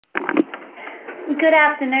Good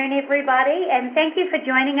afternoon, everybody, and thank you for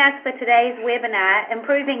joining us for today's webinar,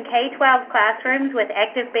 Improving K-12 Classrooms with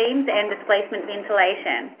Active Beams and Displacement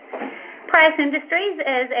Ventilation. Price Industries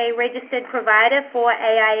is a registered provider for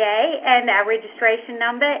AIA, and our registration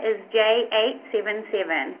number is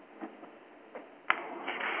J877.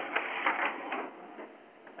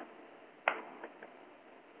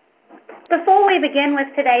 Before we begin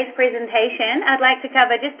with today's presentation, I'd like to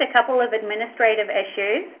cover just a couple of administrative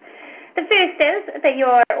issues. The first is that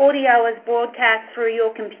your audio is broadcast through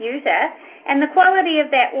your computer, and the quality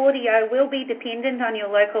of that audio will be dependent on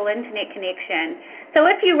your local internet connection. So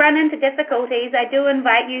if you run into difficulties, I do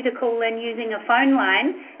invite you to call in using a phone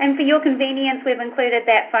line, and for your convenience, we've included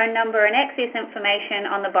that phone number and access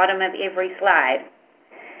information on the bottom of every slide.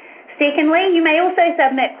 Secondly, you may also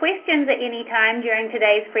submit questions at any time during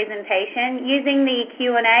today's presentation using the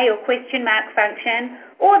Q&A or question mark function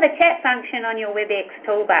or the chat function on your WebEx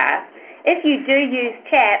toolbar. If you do use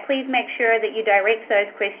chat, please make sure that you direct those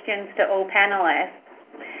questions to all panelists.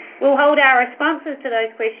 We'll hold our responses to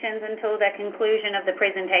those questions until the conclusion of the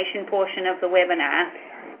presentation portion of the webinar.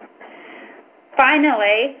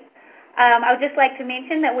 Finally, I would just like to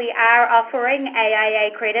mention that we are offering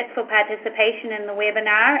AIA credits for participation in the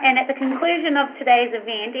webinar, and at the conclusion of today's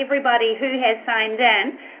event, everybody who has signed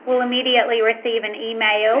in will immediately receive an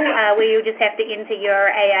email where you'll just have to enter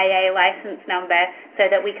your AIA license number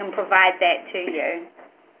so that we can provide that to you.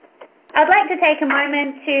 I'd like to take a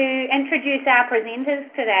moment to introduce our presenters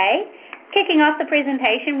today. Kicking off the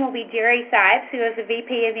presentation will be Jerry Sipes, who is the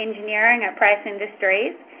VP of Engineering at Price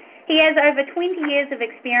Industries. He has over 20 years of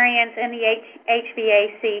experience in the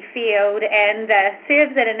HVAC field and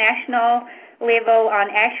serves at a national level on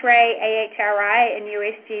ASHRAE, AHRI, and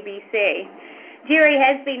USGBC. Jerry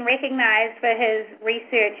has been recognized for his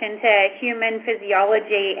research into human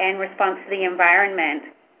physiology and response to the environment.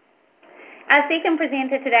 Our second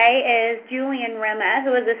presenter today is Julian Rimmer,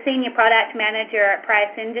 who is a Senior Product Manager at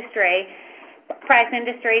Price Industries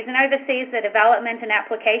and oversees the development and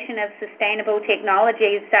application of sustainable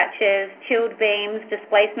technologies such as chilled beams,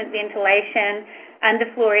 displacement ventilation,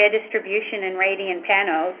 underfloor air distribution, and radiant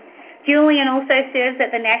panels. Julian also serves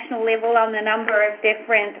at the national level on a number of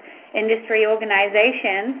different industry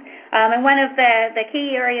organizations, and one of the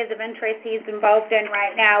key areas of interest he's involved in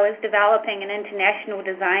right now is developing an international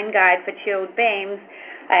design guide for chilled beams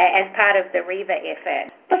as part of the REVA effort.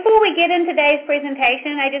 Before we get into today's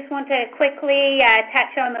presentation, I just want to quickly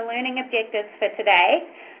touch on the learning objectives for today.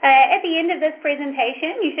 At the end of this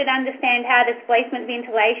presentation, you should understand how displacement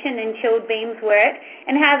ventilation and chilled beams work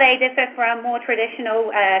and how they differ from more traditional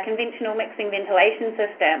conventional mixing ventilation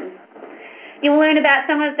systems. You'll learn about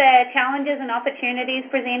some of the challenges and opportunities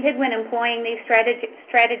presented when employing these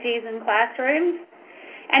strategies in classrooms.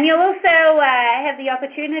 And you'll also have the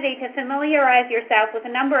opportunity to familiarize yourself with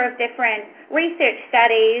a number of different research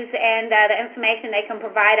studies and the information they can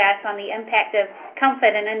provide us on the impact of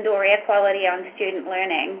comfort and indoor air quality on student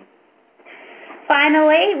learning.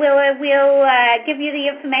 Finally, we'll give you the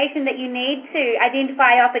information that you need to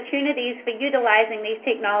identify opportunities for utilizing these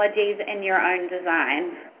technologies in your own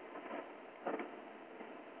designs.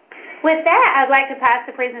 With that, I'd like to pass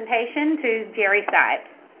the presentation to Jerry Sipes.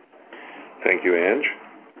 Thank you, Ange.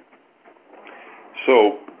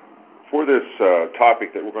 So, for this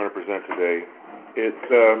topic that we're going to present today, it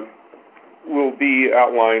will be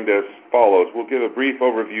outlined as follows. We'll give a brief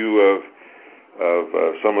overview of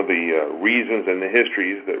some of the reasons and the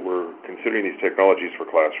histories that we're considering these technologies for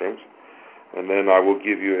classrooms. And then I will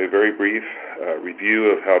give you a very brief review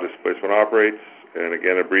of how displacement operates, and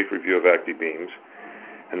again, a brief review of active beams.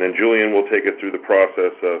 And then Julian will take us through the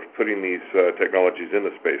process of putting these technologies in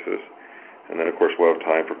the spaces. And then, of course, we'll have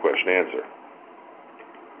time for question and answer.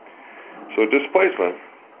 So displacement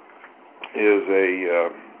is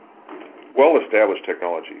a well-established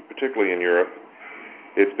technology, particularly in Europe.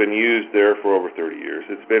 It's been used there for over 30 years.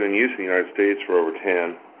 It's been in use in the United States for over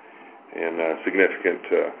 10 in significant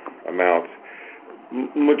amounts.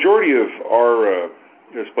 Majority of our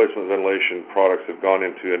displacement ventilation products have gone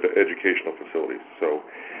into educational facilities. So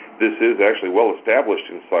this is actually well-established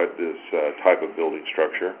inside this type of building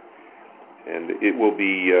structure. And it will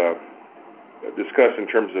be discussed in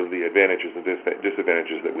terms of the advantages and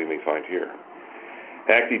disadvantages that we may find here.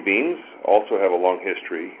 Active beams also have a long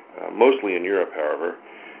history, mostly in Europe, however.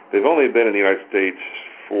 They've only been in the United States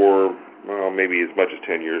for maybe as much as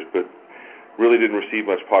 10 years, but really didn't receive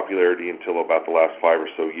much popularity until about the last 5 or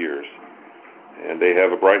so years. And they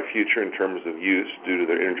have a bright future in terms of use due to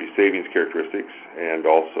their energy savings characteristics and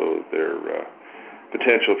also their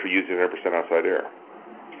potential for using 100% outside air.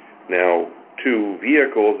 Now, two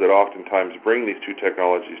vehicles that oftentimes bring these two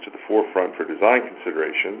technologies to the forefront for design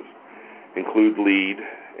considerations include LEED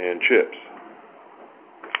and CHIPS.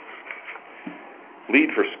 LEED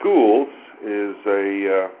for Schools is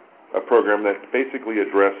a program that basically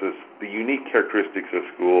addresses the unique characteristics of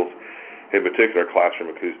schools, in particular classroom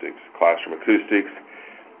acoustics. Classroom acoustics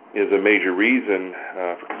is a major reason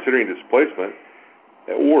for considering displacement,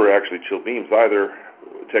 or actually chill beams. Either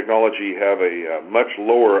technology have a much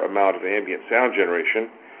lower amount of ambient sound generation,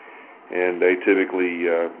 and they typically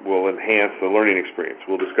will enhance the learning experience.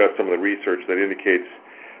 We'll discuss some of the research that indicates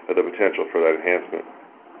the potential for that enhancement.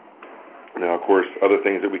 Now, of course, other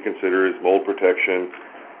things that we consider is mold protection,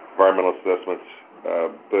 environmental assessments,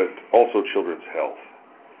 but also children's health,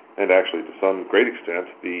 and actually, to some great extent,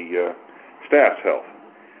 the staff's health.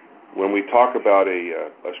 When we talk about a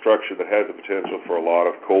structure that has the potential for a lot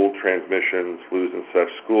of cold transmissions, flus and such,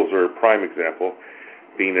 schools are a prime example,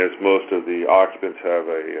 being as most of the occupants have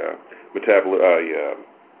a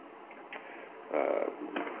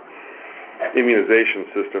immunization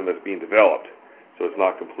system that's being developed, so it's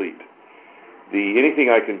not complete. Anything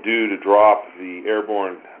I can do to drop the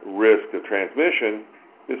airborne risk of transmission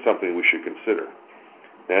is something we should consider.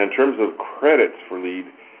 And in terms of credits for LEED,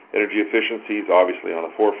 energy efficiency is obviously on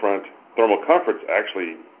the forefront. Thermal comfort's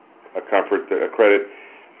actually a credit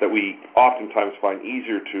that we oftentimes find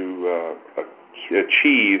easier to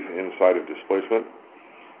achieve inside of displacement.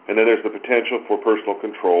 And then there's the potential for personal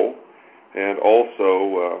control and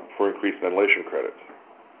also for increased ventilation credits.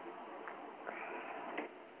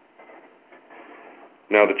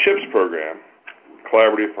 Now, the CHIPS program,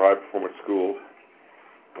 Collaborative for High Performance Schools,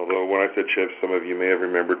 although when I said CHIPS, some of you may have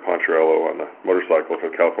remembered Poncherello on the motorcycle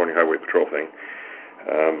for the California Highway Patrol thing.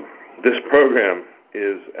 This program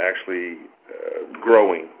is actually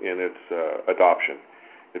growing in its adoption.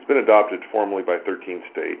 It's been adopted formally by 13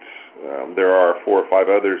 states. There are 4 or 5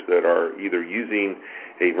 others that are either using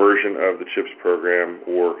a version of the CHIPS program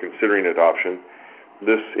or considering adoption.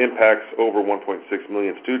 This impacts over 1.6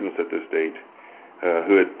 million students at this date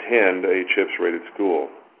who attend a CHIPS-rated school.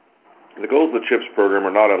 The goals of the CHIPS program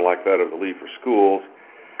are not unlike that of the LEED for Schools.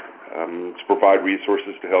 To provide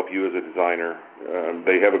resources to help you as a designer.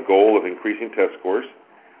 They have a goal of increasing test scores.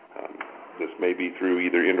 This may be through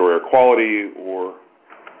either indoor air quality or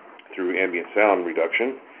through ambient sound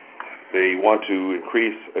reduction. They want to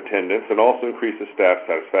increase attendance and also increase the staff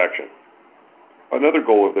satisfaction. Another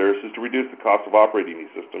goal of theirs is to reduce the cost of operating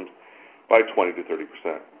these systems by 20 to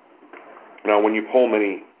 30%. Now, when you poll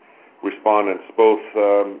many respondents, both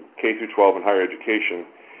K-12 and higher education,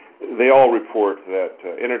 they all report that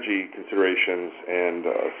energy considerations and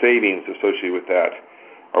savings associated with that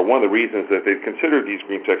are one of the reasons that they've considered these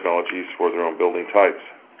green technologies for their own building types.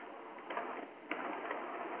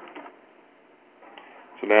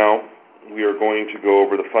 So now we are going to go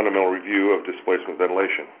over the fundamental review of displacement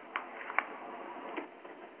ventilation.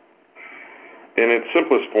 In its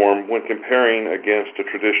simplest form, when comparing against a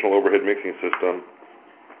traditional overhead mixing system,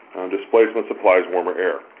 displacement supplies warmer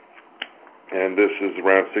air. And this is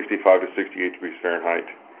around 65 to 68 degrees Fahrenheit.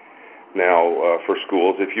 Now, for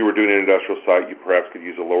schools, if you were doing an industrial site, you perhaps could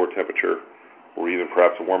use a lower temperature or even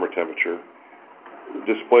perhaps a warmer temperature.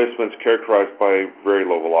 Displacement's characterized by very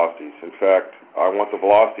low velocities. In fact, I want the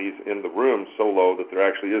velocities in the room so low that there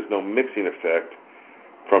actually is no mixing effect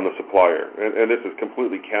from the supplier. And this is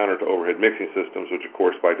completely counter to overhead mixing systems, which, of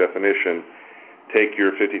course, by definition, take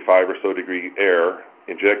your 55 or so degree air,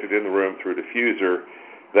 inject it in the room through a diffuser,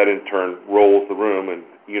 that in turn rolls the room and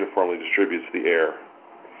uniformly distributes the air.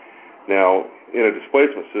 Now, in a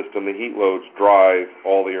displacement system, the heat loads drive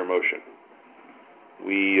all the air motion.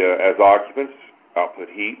 We, as occupants, output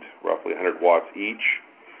heat, roughly 100 watts each.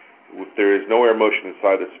 If there is no air motion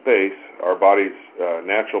inside the space, our body's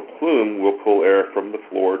natural plume will pull air from the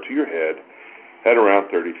floor to your head at around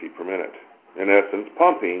 30 feet per minute, in essence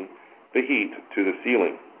pumping the heat to the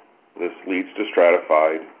ceiling. This leads to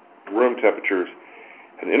stratified room temperatures.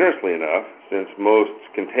 And interestingly enough, since most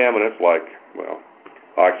contaminants like,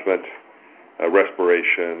 occupant,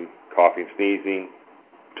 respiration, coughing, sneezing,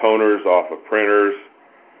 toners off of printers,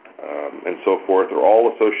 and so forth are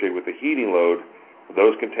all associated with the heating load,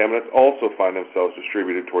 those contaminants also find themselves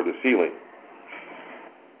distributed toward the ceiling.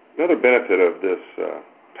 Another benefit of this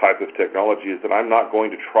type of technology is that I'm not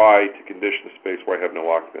going to try to condition a space where I have no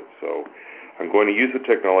occupants. So I'm going to use the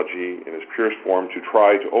technology in its purest form to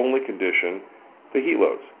try to only condition the heat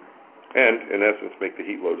loads and, in essence, make the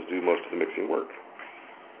heat loads do most of the mixing work.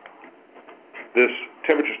 This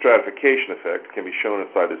temperature stratification effect can be shown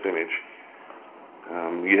inside this image.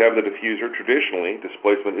 You have the diffuser. Traditionally,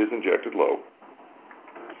 displacement is injected low.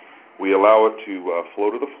 We allow it to flow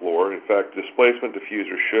to the floor. In fact, displacement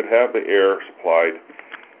diffusers should have the air supplied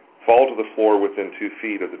fall to the floor within 2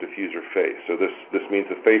 feet of the diffuser face. So this means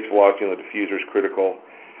the face velocity on the diffuser is critical.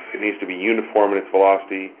 It needs to be uniform in its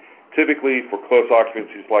velocity. Typically, for close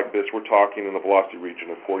occupancies like this, we're talking in the velocity region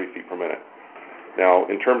of 40 feet per minute. Now,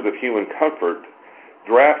 in terms of human comfort,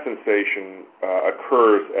 draft sensation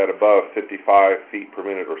occurs at above 55 feet per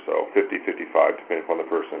minute or so, 50, 55, depending upon the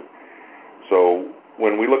person. So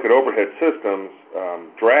when we look at overhead systems,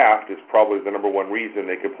 draft is probably the number one reason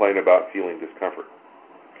they complain about feeling discomfort.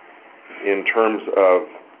 In terms of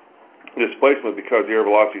displacement, because the air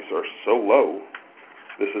velocities are so low,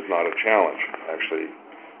 this is not a challenge. Actually,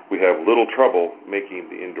 we have little trouble making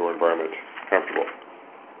the indoor environment comfortable.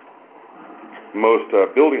 Most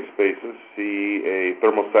building spaces see a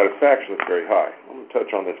thermal satisfaction that's very high. I'm going to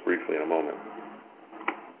touch on this briefly in a moment.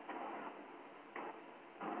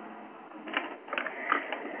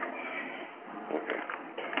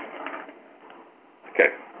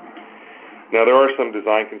 Okay. Now, there are some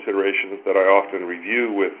design considerations that I often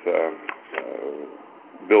review with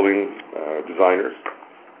building designers.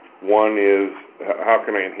 One is, how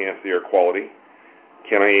can I enhance the air quality?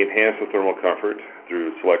 Can I enhance the thermal comfort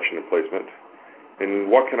through selection and placement?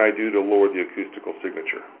 And what can I do to lower the acoustical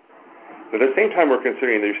signature? At the same time we're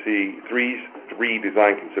considering three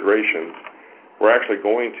design considerations, we're actually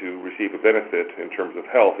going to receive a benefit in terms of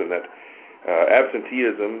health, in that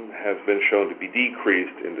absenteeism has been shown to be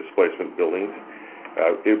decreased in displacement buildings.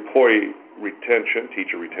 Employee retention,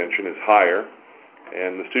 teacher retention, is higher,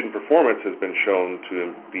 and the student performance has been shown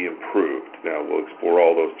to be improved. Now, we'll explore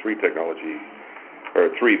all those three benefits,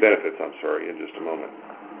 in just a moment.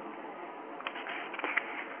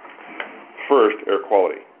 First, air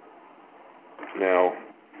quality. Now,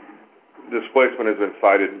 displacement has been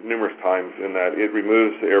cited numerous times in that it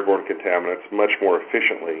removes the airborne contaminants much more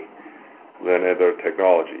efficiently than other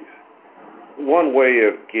technologies. One way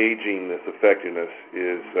of gauging this effectiveness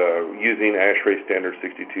is using ASHRAE standard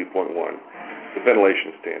 62.1, the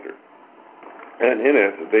ventilation standard. And in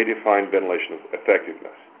it, they define ventilation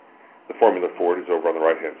effectiveness. The formula for it is over on the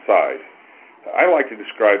right-hand side. I like to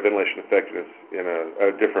describe ventilation effectiveness in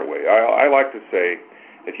a different way. I like to say,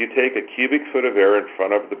 if you take a cubic foot of air in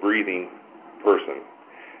front of the breathing person,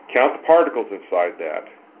 count the particles inside that,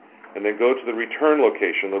 and then go to the return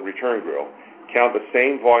location, the return grill, count the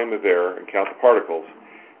same volume of air and count the particles.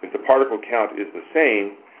 If the particle count is the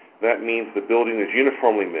same, that means the building is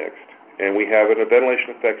uniformly mixed, and we have a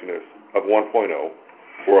ventilation effectiveness of 1.0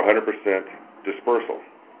 or 100% dispersal.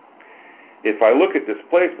 If I look at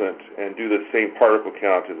displacement and do the same particle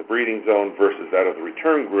count in the breathing zone versus that of the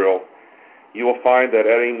return grill, you will find that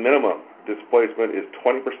at a minimum, displacement is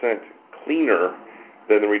 20% cleaner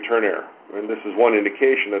than the return air. And this is one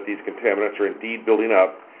indication that these contaminants are indeed building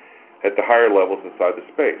up at the higher levels inside the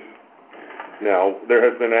space. Now, there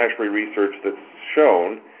has been ASHRAE research that's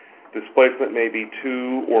shown displacement may be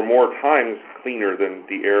 2 or more times cleaner than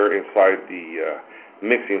the air inside the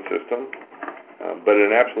mixing system, but at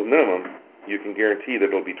an absolute minimum, you can guarantee that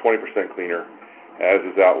it will be 20% cleaner, as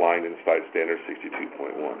is outlined in Site Standard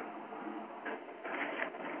 62.1.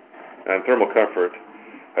 And thermal comfort,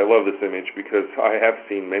 I love this image because I have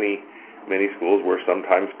seen many schools where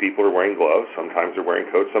sometimes people are wearing gloves, sometimes they're wearing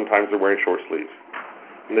coats, sometimes they're wearing short sleeves.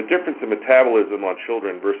 And the difference in metabolism on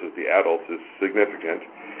children versus the adults is significant.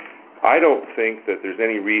 I don't think that there's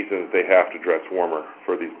any reason that they have to dress warmer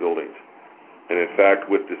for these buildings. And in fact,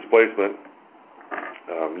 with displacement,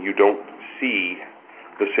 you don't see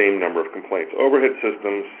the same number of complaints. Overhead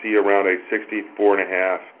systems see around a 64.5,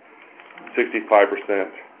 65%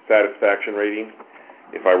 satisfaction rating.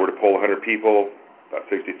 If I were to poll 100 people, about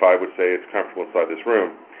 65 would say it's comfortable inside this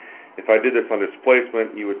room. If I did this on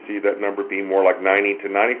displacement, you would see that number being more like 90 to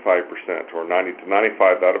 95%, or 90 to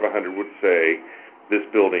 95 out of 100 would say this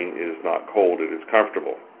building is not cold, it is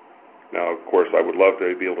comfortable. Now, of course, I would love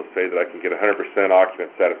to be able to say that I can get 100%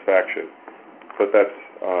 occupant satisfaction, but that's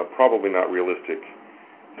probably not realistic.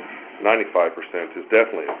 95% is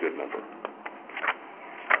definitely a good number.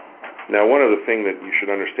 Now, one other thing that you should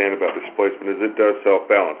understand about displacement is it does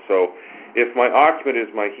self-balance. So if my occupant is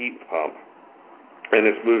my heat pump, and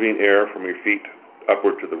it's moving air from your feet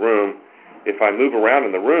upward to the room, if I move around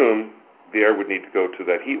in the room, the air would need to go to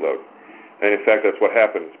that heat load. And in fact, that's what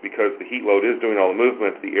happens. Because the heat load is doing all the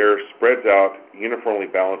movement, the air spreads out, uniformly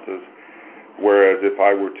balances, whereas if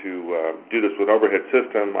I were to do this with an overhead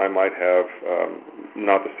system, I might have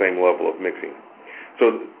not the same level of mixing.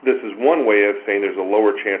 So this is one way of saying there's a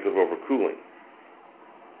lower chance of overcooling.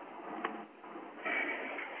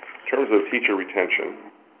 In terms of teacher retention,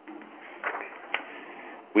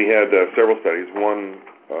 we had several studies. One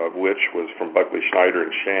of which was from Buckley, Schneider,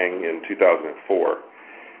 and Shang in 2004.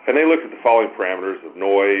 And they looked at the following parameters of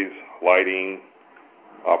noise, lighting,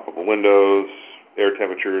 operable windows, air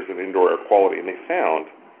temperatures, and indoor air quality. And they found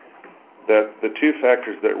that the two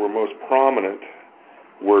factors that were most prominent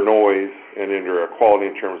were noise and indoor air quality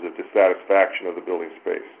in terms of dissatisfaction of the building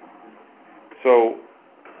space. So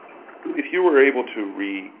if you were able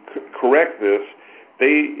to correct this,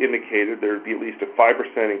 they indicated there would be at least a 5%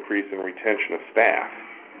 increase in retention of staff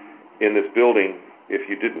in this building if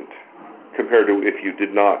you didn't, compared to if you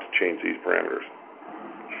did not change these parameters.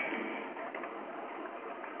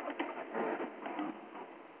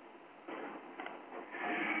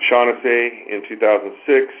 Shaughnessy in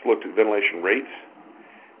 2006 looked at ventilation rates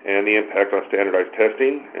and the impact on standardized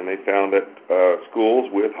testing, and they found that schools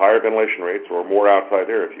with higher ventilation rates, or more outside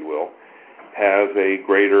air, if you will, has a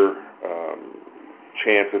greater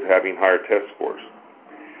chance of having higher test scores.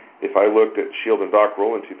 If I looked at Shield and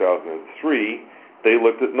Dockrell in 2003, they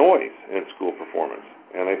looked at noise and school performance,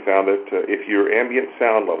 and they found that if your ambient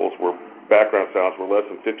sound levels background sounds were less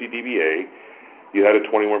than 50 dBA, you had a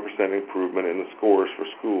 21% improvement in the scores for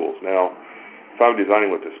schools. Now, if I'm designing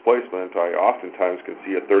with displacement, I oftentimes can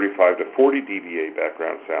see a 35 to 40 dBA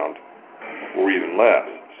background sound, or even less.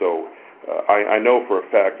 So I know for a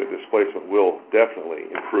fact that displacement will definitely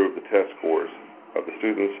improve the test scores of the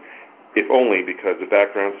students, if only because the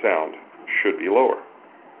background sound should be lower.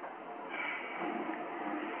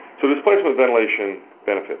 So displacement ventilation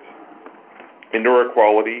benefits. Indoor air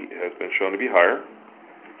quality has been shown to be higher.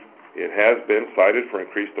 It has been cited for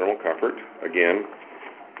increased thermal comfort. Again,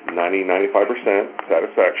 90-95%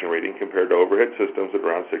 satisfaction rating compared to overhead systems at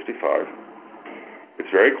around 65.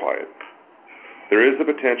 It's very quiet. There is the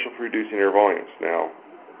potential for reducing air volumes. Now,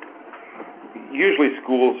 usually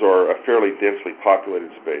schools are a fairly densely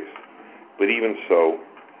populated space, but even so,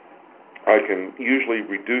 I can usually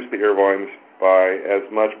reduce the air volumes by as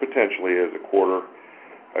much potentially as a quarter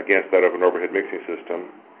against that of an overhead mixing system.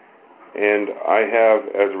 And I have,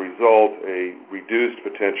 as a result, a reduced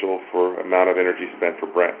potential for amount of energy spent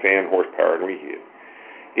for fan horsepower and reheat.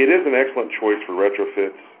 It is an excellent choice for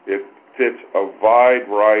retrofits. It fits a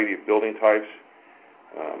wide variety of building types,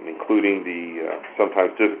 including the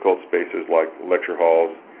sometimes difficult spaces like lecture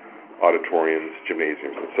halls, auditoriums,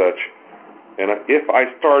 gymnasiums, and such. And if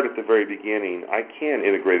I start at the very beginning, I can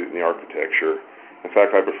integrate it in the architecture. In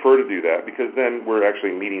fact, I prefer to do that because then we're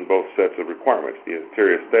actually meeting both sets of requirements, the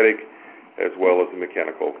interior aesthetic as well as the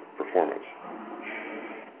mechanical performance.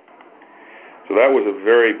 So that was a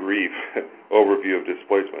very brief overview of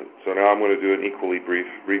displacement. So now I'm going to do an equally brief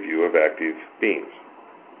review of active beams.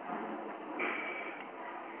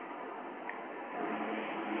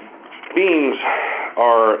 Beams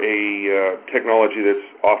are a technology that's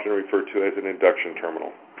often referred to as an induction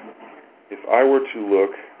terminal. If I were to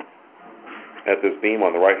look at this beam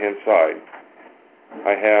on the right-hand side,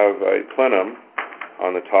 I have a plenum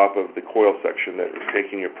on the top of the coil section that is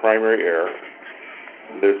taking your primary air,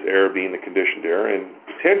 this air being the conditioned air, and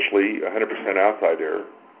potentially 100% outside air.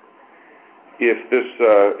 If this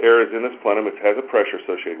air is in this plenum, it has a pressure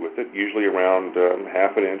associated with it, usually around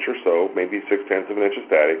half an inch or so, maybe 0.6 of an inch of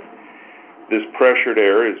static. This pressured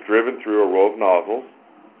air is driven through a row of nozzles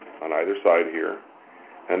on either side here,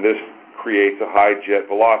 and this creates a high jet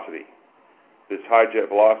velocity. This high jet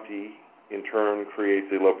velocity in turn creates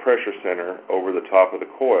a low pressure center over the top of the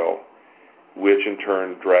coil, which in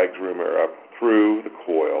turn drags room air up through the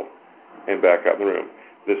coil and back out in the room.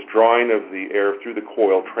 This drawing of the air through the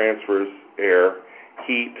coil transfers air,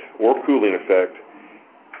 heat, or cooling effect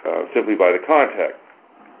simply by the contact.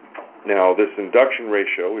 Now, this induction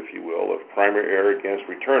ratio, if you will, of primary air against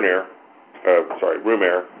return air, room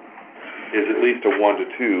air, is at least a 1 to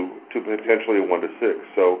 2 to potentially a 1 to 6.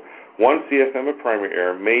 So 1 CFM of primary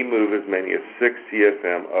air may move as many as 6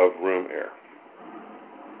 CFM of room air.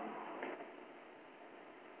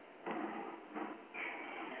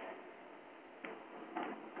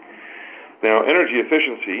 Now, energy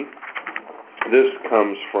efficiency, this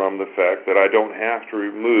comes from the fact that I don't have to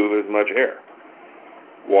remove as much air.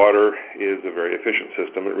 Water is a very efficient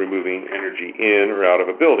system at removing energy in or out of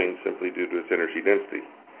a building simply due to its energy density.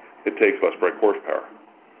 It takes less brake horsepower.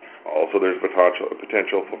 Also, there's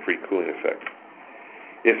potential for free cooling effect.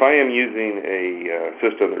 If I am using a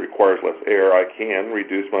system that requires less air, I can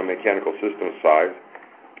reduce my mechanical system size.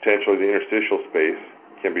 Potentially the interstitial space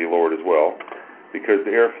can be lowered as well because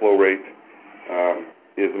the airflow rate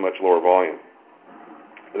is a much lower volume.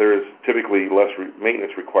 There is typically less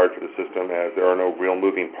maintenance required for the system as there are no real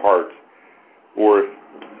moving parts or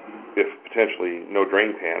if potentially no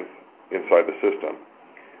drain pans inside the system.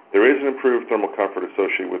 There is an improved thermal comfort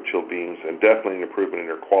associated with chilled beams, and definitely an improvement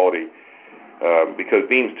in air quality, because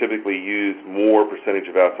beams typically use more percentage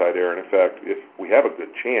of outside air. And in fact, if we have a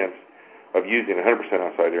good chance of using 100%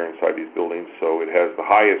 outside air inside these buildings, so it has the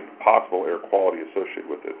highest possible air quality associated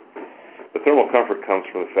with it. The thermal comfort comes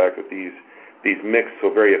from the fact that these mix so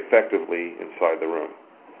very effectively inside the room.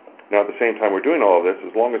 Now, at the same time we're doing all of this,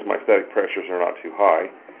 as long as my static pressures are not too high,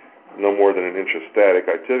 no more than an inch of static,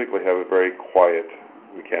 I typically have a very quiet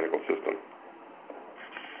mechanical system.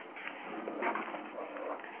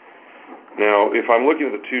 Now, if I'm looking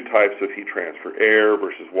at the two types of heat transfer, air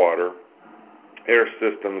versus water, air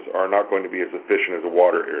systems are not going to be as efficient as a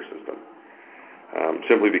water air system,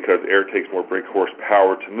 simply because air takes more brake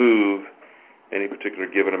horsepower to move any particular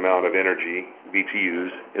given amount of energy,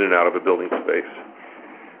 BTUs, in and out of a building space.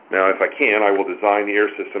 Now, if I can, I will design the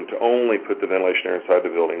air system to only put the ventilation air inside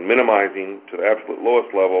the building, minimizing to the absolute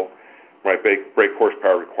lowest level my brake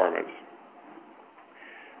horsepower requirements.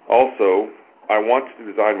 Also, I want to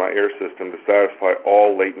design my air system to satisfy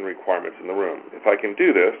all latent requirements in the room. If I can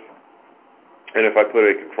do this, and if I put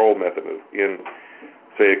a control method in,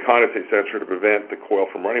 say, a condensate sensor to prevent the coil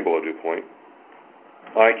from running below dew point,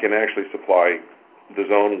 I can actually supply the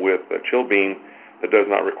zone with a chill beam that does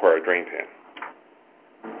not require a drain pan.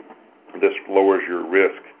 This lowers your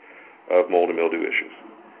risk of mold and mildew issues.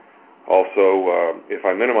 Also, if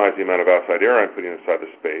I minimize the amount of outside air I'm putting inside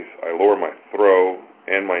the space, I lower my throw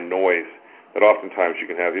and my noise that oftentimes you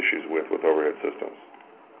can have issues with overhead systems.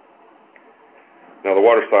 Now, the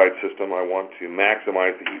water side system, I want to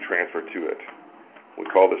maximize the heat transfer to it. We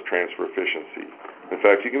call this transfer efficiency. In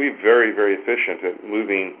fact, you can be very, very efficient at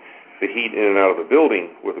moving the heat in and out of the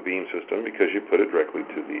building with a beam system because you put it directly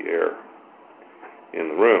to the air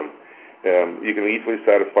in the room. You can easily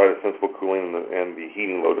satisfy the sensible cooling and the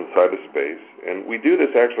heating load inside the space. And we do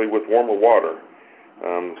this actually with warmer water,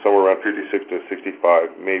 somewhere around 56 to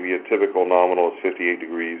 65. Maybe a typical nominal is 58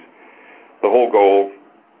 degrees. The whole goal,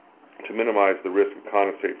 to minimize the risk of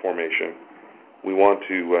condensate formation, we want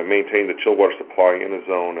to maintain the chill water supply in a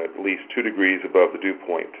zone at least 2 degrees above the dew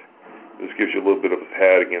point. This gives you a little bit of a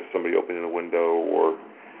pad against somebody opening a window or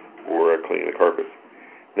cleaning the carpet.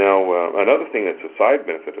 Now, another thing that's a side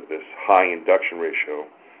benefit of this high induction ratio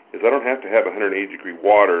is I don't have to have 180-degree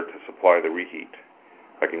water to supply the reheat.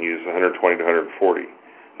 I can use 120 to 140.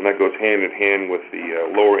 And that goes hand in hand with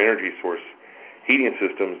the lower energy source heating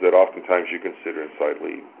systems that oftentimes you consider inside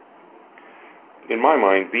LEED. In my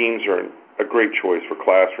mind, beams are a great choice for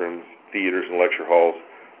classrooms, theaters and lecture halls,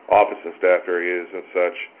 office and staff areas and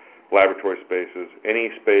such, laboratory spaces, any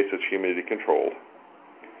space that's humidity controlled,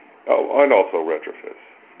 and also retrofits,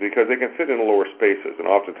 because they can fit in lower spaces, and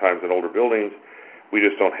oftentimes in older buildings, we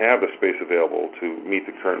just don't have the space available to meet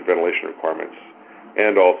the current ventilation requirements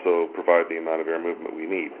and also provide the amount of air movement we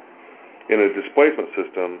need. In a displacement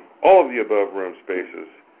system, all of the above room spaces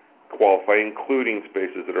qualify, including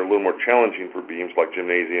spaces that are a little more challenging for beams like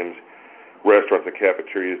gymnasiums, restaurants and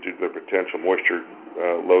cafeterias due to their potential moisture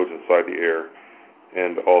loads inside the air,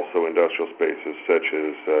 and also industrial spaces such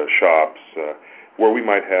as shops where we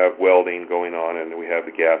might have welding going on and we have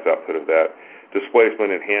the gas output of that.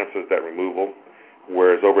 Displacement enhances that removal,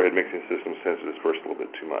 whereas overhead mixing systems tends to disperse a little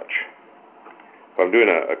bit too much. If I'm doing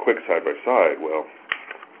a quick side-by-side, well,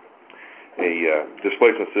 a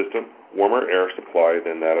displacement system, warmer air supply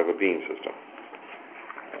than that of a beam system.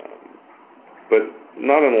 But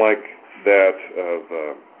not unlike that of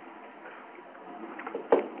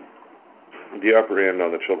the upper end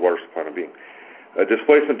on the chilled water supply on a beam.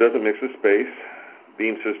 Displacement doesn't mix the space.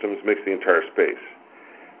 Beam systems mix the entire space.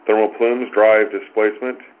 Thermal plumes drive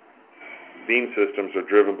displacement. Beam systems are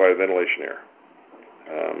driven by ventilation air.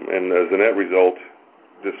 And as a net result,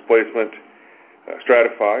 displacement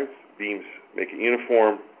stratifies, beams make it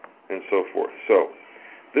uniform, and so forth. So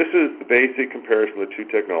this is the basic comparison of the two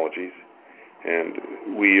technologies,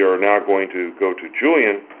 and we are now going to go to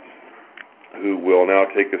Julian, who will now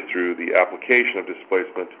take us through the application of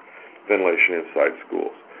displacement ventilation inside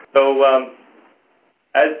schools. So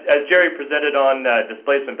as Jerry presented on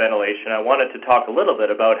displacement ventilation, I wanted to talk a little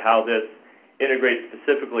bit about how this integrates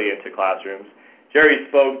specifically into classrooms. Jerry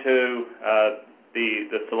spoke to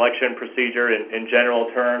the selection procedure in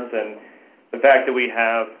general terms, and the fact that we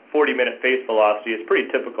have 40-minute face velocity is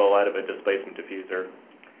pretty typical out of a displacement diffuser.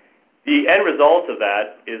 The end result of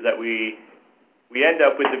that is that we end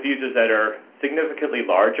up with diffusers that are significantly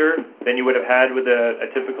larger than you would have had with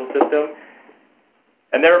a typical system.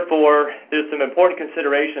 And therefore, there's some important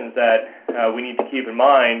considerations that we need to keep in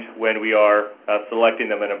mind when we are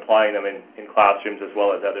selecting them and applying them in classrooms as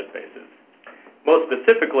well as other spaces. Most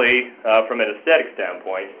specifically, from an aesthetic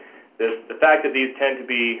standpoint, The fact that these tend to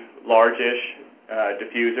be largish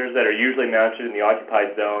diffusers that are usually mounted in the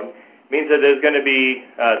occupied zone means that there's going to be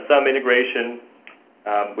some integration,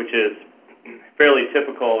 which is fairly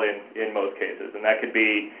typical in most cases, and that could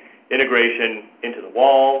be integration into the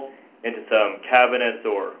wall, into some cabinets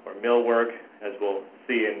or millwork, as we'll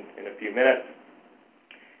see in a few minutes,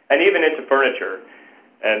 and even into furniture.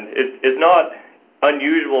 And it's not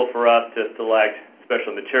unusual for us to select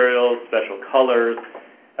special materials, special colors,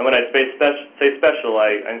 and when I say special,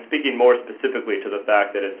 I'm speaking more specifically to the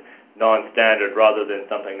fact that it's non-standard rather than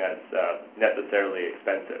something that's necessarily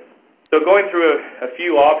expensive. So going through a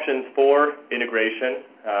few options for integration,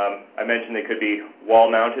 I mentioned they could be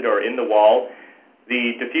wall-mounted or in the wall.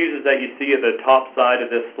 The diffusers that you see at the top side of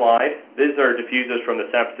this slide, these are diffusers from the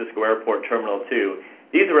San Francisco Airport Terminal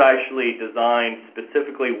 2. These were actually designed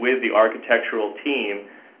specifically with the architectural team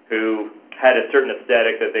who had a certain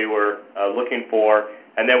aesthetic that they were looking for,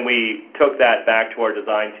 and then we took that back to our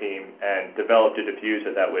design team and developed a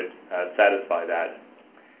diffuser that would satisfy that.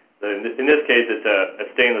 So in this case, it's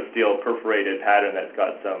a stainless steel perforated pattern that's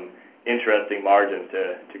got some interesting margins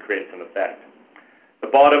to create some effect.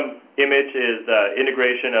 The bottom image is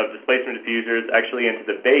integration of displacement diffusers actually into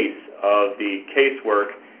the base of the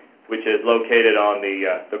casework, which is located on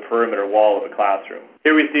the perimeter wall of the classroom.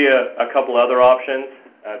 Here we see a couple other options.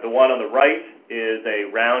 The one on the right is a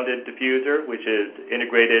rounded diffuser, which is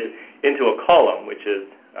integrated into a column, which is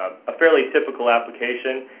a fairly typical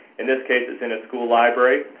application. In this case, it's in a school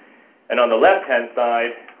library. And on the left-hand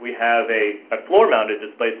side, we have a floor-mounted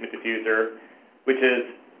displacement diffuser, which is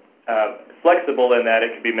flexible in that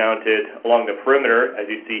it can be mounted along the perimeter, as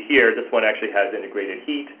you see here. This one actually has integrated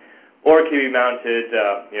heat, or it can be mounted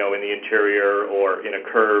in the interior or in a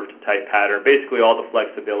curved type pattern. Basically, all the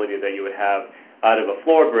flexibility that you would have out of a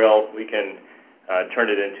floor grill, we can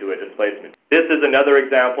turn it into a displacement. This is another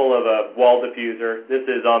example of a wall diffuser. This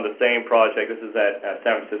is on the same project. This is at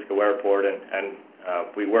San Francisco Airport, and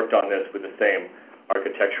we worked on this with the same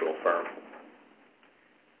architectural firm.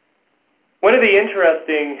 One of the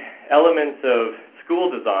interesting elements of school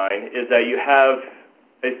design is that you have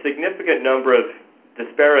a significant number of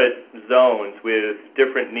disparate zones with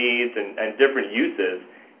different needs and different uses.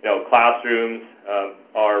 Classrooms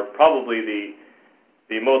are probably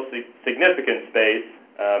the most significant space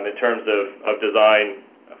in terms of design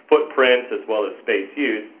footprint as well as space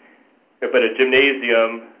use. But a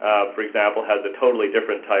gymnasium, for example, has a totally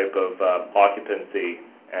different type of occupancy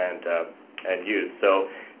and use. So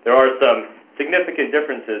there are some significant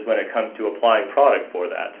differences when it comes to applying product for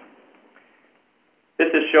that. This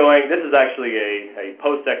is actually a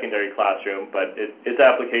post-secondary classroom, but its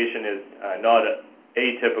application is not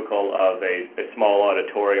atypical of a small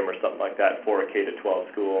auditorium or something like that for a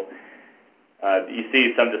K-12 school. You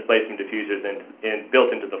see some displacement diffusers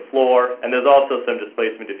built into the floor, and there's also some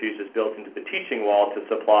displacement diffusers built into the teaching wall to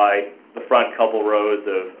supply the front couple rows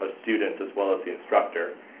of students as well as the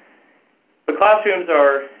instructor. The classrooms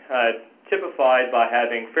are typified by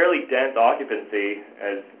having fairly dense occupancy,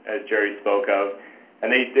 as Jerry spoke of, and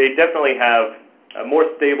they definitely have more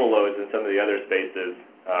stable loads than some of the other spaces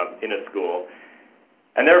in a school.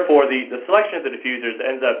 And therefore, the selection of the diffusers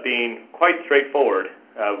ends up being quite straightforward.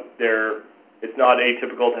 It's not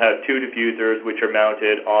atypical to have two diffusers which are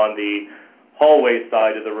mounted on the hallway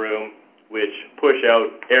side of the room, which push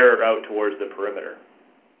air out towards the perimeter.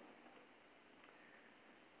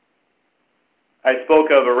 I spoke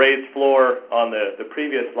of a raised floor on the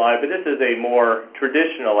previous slide, but this is a more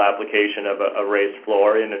traditional application of a raised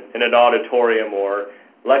floor in an auditorium or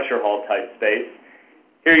lecture hall type space.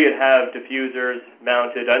 Here you have diffusers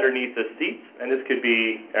mounted underneath the seats, and this could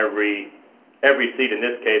be every seat in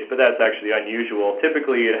this case, but that's actually unusual.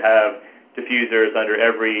 Typically you'd have diffusers under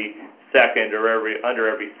every second or under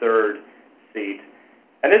every third seat.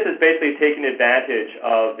 And this is basically taking advantage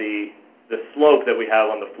of the slope that we have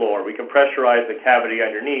on the floor. We can pressurize the cavity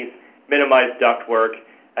underneath, minimize ductwork,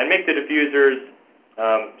 and make the diffusers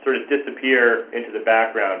sort of disappear into the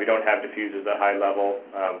background. We don't have diffusers at high level.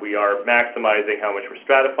 We are maximizing how much we're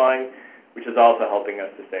stratifying, which is also helping us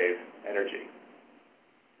to save energy.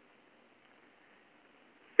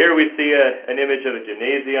 Here we see an image of a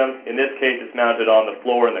gymnasium. In this case, it's mounted on the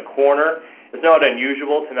floor in the corner. It's not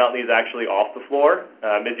unusual to mount these actually off the floor.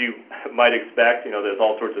 As you might expect, there's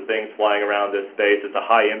all sorts of things flying around this space. It's a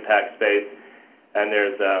high-impact space, and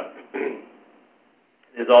there's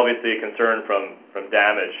obviously a concern from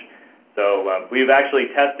damage. So we've actually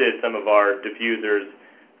tested some of our diffusers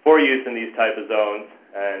for use in these type of zones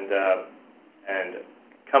and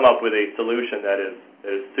come up with a solution that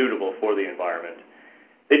is suitable for the environment.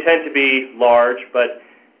 They tend to be large, but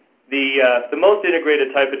The most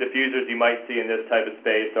integrated type of diffusers you might see in this type of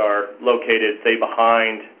space are located, say,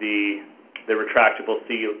 behind the retractable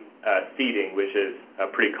seating, which is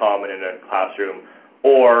pretty common in a classroom,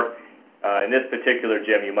 or in this particular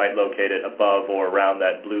gym, you might locate it above or around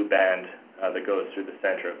that blue band that goes through the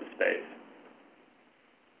center of the space.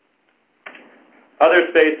 Other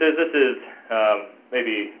spaces, this is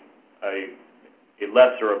maybe a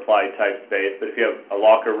lesser applied type space, but if you have a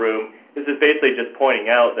locker room, this is basically just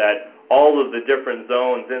pointing out that all of the different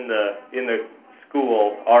zones in the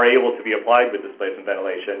school are able to be applied with displacement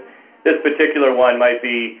ventilation. This particular one might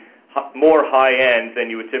be more high-end than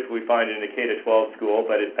you would typically find in a K-12 school,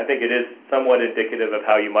 but I think it is somewhat indicative of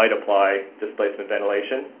how you might apply displacement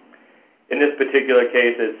ventilation. In this particular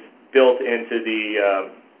case, it's built into these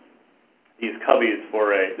cubbies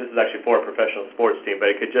this is actually for a professional sports team, but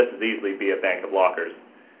it could just as easily be a bank of lockers.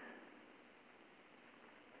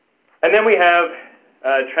 And then we have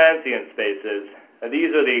transient spaces.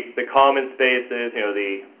 These are the common spaces,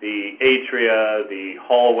 the atria, the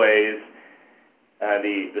hallways,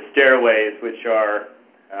 the stairways, which are,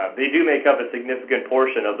 they do make up a significant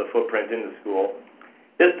portion of the footprint in the school.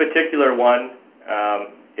 This particular one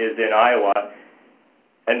is in Iowa,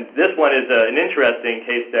 and this one is an interesting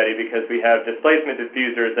case study because we have displacement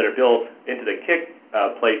diffusers that are built into the kick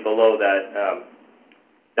plate below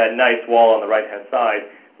that nice wall on the right-hand side.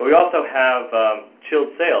 But we also have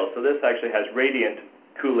chilled sails, so this actually has radiant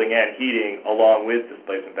cooling and heating along with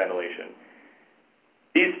displacement ventilation.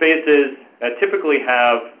 These spaces typically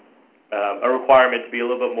have a requirement to be a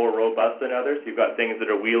little bit more robust than others. You've got things that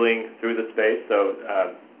are wheeling through the space,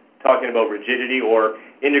 so talking about rigidity or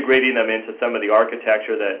integrating them into some of the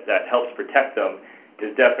architecture that helps protect them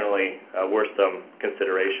is definitely worth some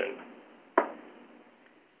consideration.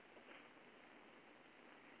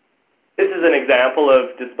 This is an example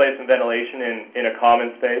of displacement ventilation in a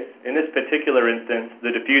common space. In this particular instance,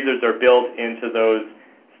 the diffusers are built into those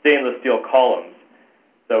stainless steel columns.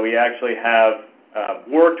 So we actually have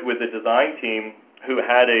worked with the design team who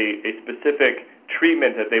had a specific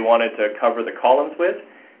treatment that they wanted to cover the columns with,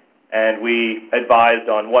 and we advised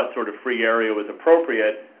on what sort of free area was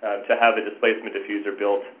appropriate to have a displacement diffuser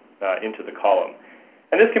built into the column.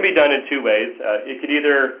 And this can be done in two ways. It could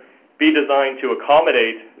either be designed to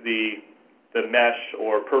accommodate the mesh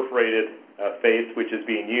or perforated face which is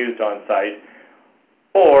being used on site,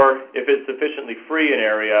 or if it's sufficiently free an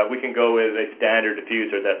area, we can go with a standard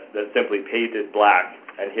diffuser that's simply painted black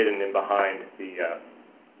and hidden in behind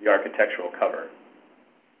the architectural cover.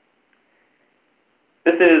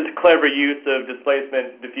 This is clever use of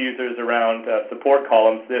displacement diffusers around support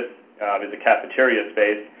columns. This is a cafeteria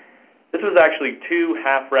space. This was actually two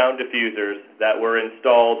half-round diffusers that were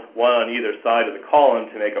installed, one on either side of the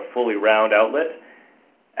column to make a fully round outlet.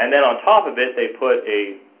 And then on top of it, they put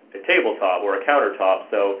a tabletop or a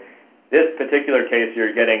countertop. So this particular case,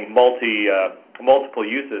 you're getting multiple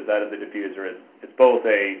uses out of the diffuser. It's both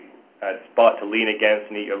a spot to lean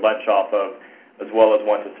against and eat your lunch off of, as well as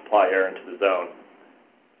one to supply air into the zone.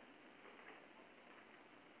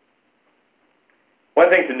 One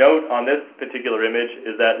thing to note on this particular image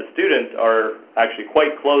is that the students are actually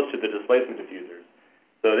quite close to the displacement diffusers.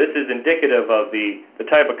 So this is indicative of the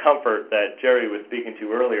type of comfort that Jerry was speaking to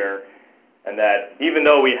earlier, and that even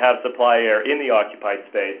though we have supply air in the occupied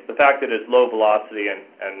space, the fact that it's low velocity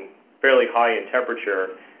and fairly high in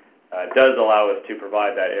temperature does allow us to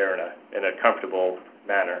provide that air in a comfortable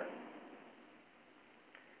manner.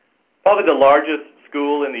 Probably the largest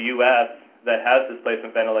school in the U.S. that has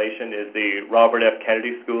displacement ventilation is the Robert F.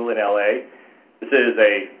 Kennedy School in LA. This is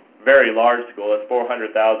a very large school. It's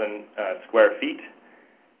 400,000 square feet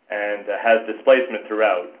and has displacement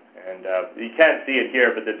throughout. And you can't see it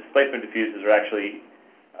here, but the displacement diffusers are actually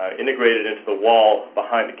integrated into the wall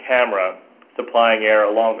behind the camera, supplying air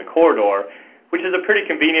along the corridor, which is a pretty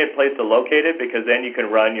convenient place to locate it because then you can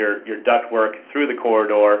run your ductwork through the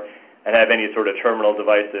corridor and have any sort of terminal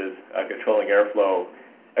devices controlling airflow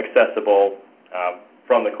accessible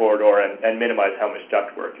from the corridor and minimize how much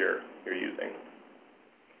ductwork you're using.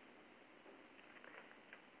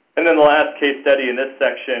 And then the last case study in this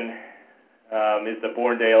section is the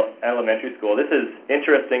Borndale Elementary School. This is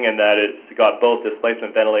interesting in that it's got both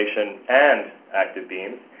displacement ventilation and active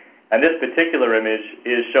beams. And this particular image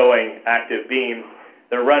is showing active beams.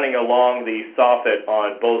 They're running along the soffit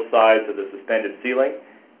on both sides of the suspended ceiling,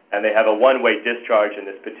 and they have a one-way discharge in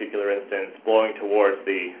this particular instance, blowing towards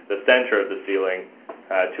the center of the ceiling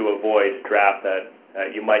to avoid draft that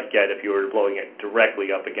you might get if you were blowing it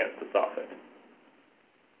directly up against the soffit.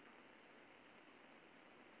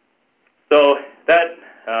 So that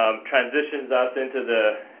transitions us into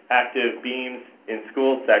the active beams in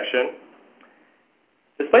schools section.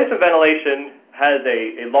 Displacement ventilation has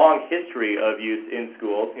a long history of use in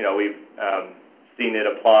schools. We've seen it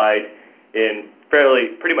applied in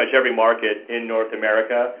pretty much every market in North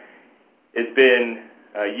America. It's been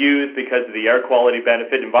used because of the air quality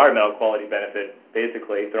benefit, environmental quality benefit,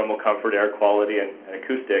 basically, thermal comfort, air quality, and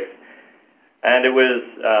acoustics. And it was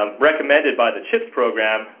recommended by the CHIPS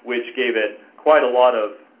program, which gave it quite a lot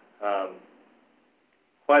of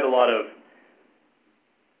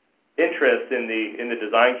interest in the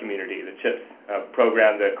design community. The CHIPS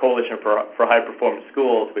program, the Coalition for High Performance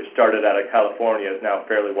Schools, which started out of California, is now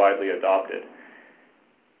fairly widely adopted.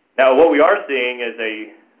 Now, what we are seeing is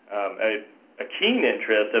a keen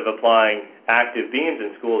interest of applying active beams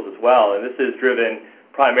in schools as well, and this is driven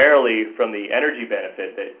primarily from the energy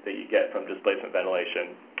benefit that you get from displacement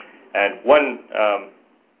ventilation. And one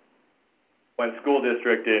school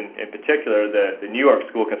district in particular, the New York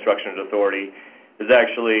School Construction Authority, is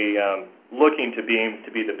actually looking to beams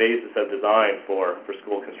to be the basis of design for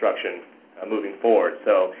school construction moving forward.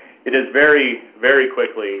 So it is very, very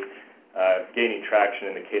quickly gaining traction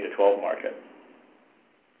in the K-12 market.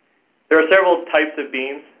 There are several types of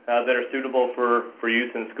beams that are suitable for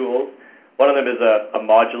use in schools. One of them is a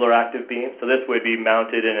modular active beam, so this would be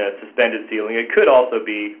mounted in a suspended ceiling. It could also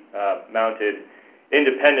be mounted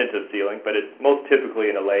independent of ceiling, but it's most typically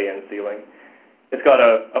in a lay-in ceiling. It's got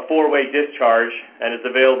a four-way discharge, and it's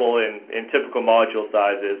available in typical module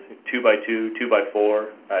sizes, 2x2,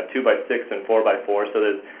 2x4, 2x6, and 4x4, so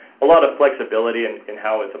there's a lot of flexibility in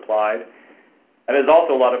how it's applied. And there's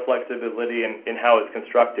also a lot of flexibility in how it's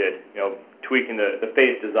constructed, tweaking the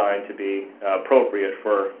face design to be appropriate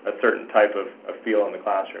for a certain type of feel in the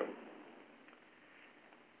classroom.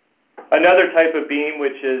 Another type of beam,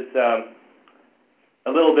 which is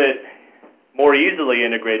a little bit more easily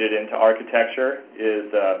integrated into architecture,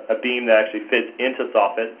 is a beam that actually fits into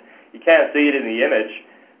soffits. You can't see it in the image,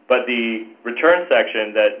 but the return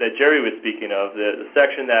section that Jerry was speaking of, the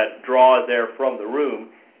section that draws air from the room,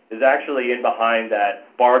 is actually in behind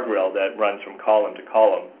that bar grill that runs from column to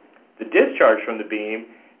column. The discharge from the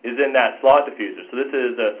beam is in that slot diffuser. So this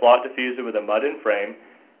is a slot diffuser with a mud-in frame,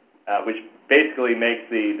 which basically makes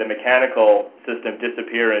the mechanical system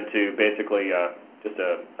disappear into basically just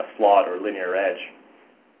a slot or linear edge.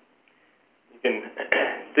 You can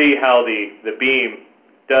see how the beam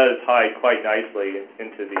does hide quite nicely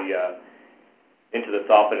into the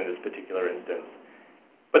soffit in this particular instance.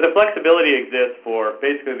 But the flexibility exists for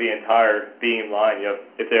basically the entire beam line.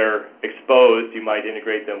 If they're exposed, you might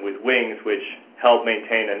integrate them with wings, which help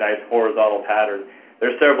maintain a nice horizontal pattern. There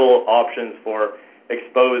are several options for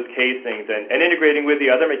exposed casings and integrating with the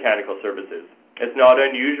other mechanical surfaces. It's not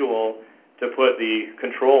unusual to put the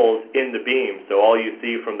controls in the beam, so all you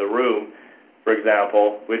see from the room, for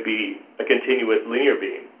example, would be a continuous linear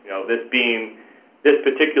beam. This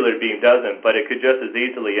particular beam doesn't, but it could just as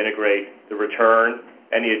easily integrate the return,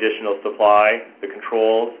 any additional supply, the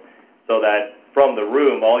controls, so that from the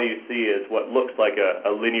room, all you see is what looks like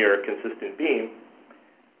a linear, consistent beam.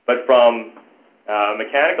 But from a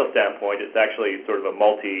mechanical standpoint, it's actually sort of a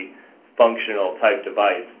multi-functional type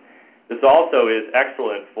device. This also is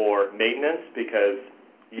excellent for maintenance because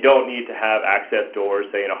you don't need to have access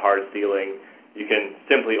doors, say in a hard ceiling. You can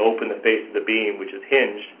simply open the face of the beam, which is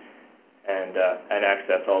hinged, and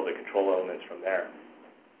access all the control elements from there.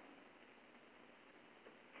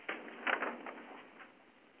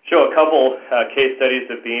 Show a couple case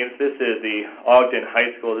studies of beams. This is the Ogden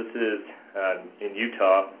High School. This is in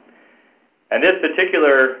Utah. And this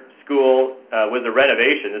particular school was a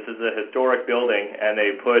renovation. This is a historic building, and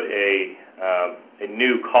they put a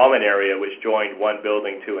new common area which joined one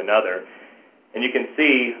building to another. And you can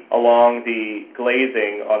see along the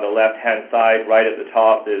glazing on the left-hand side, right at the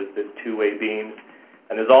top, there's two-way beams.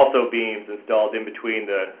 And there's also beams installed in between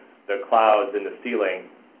the clouds in the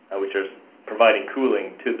ceiling, which are providing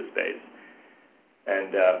cooling to the space.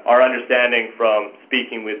 And our understanding from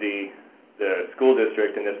speaking with the school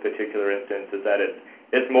district in this particular instance is that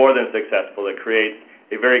it's more than successful. It creates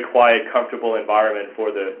a very quiet, comfortable environment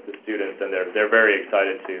for the students, and they're very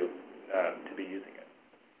excited to be using it.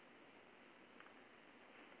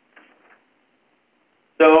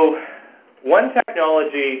 So one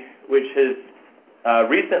technology which has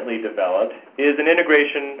recently developed is an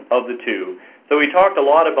integration of the two. So we talked a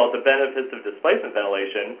lot about the benefits of displacement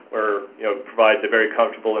ventilation, where it provides a very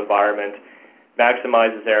comfortable environment,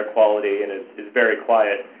 maximizes air quality, and is very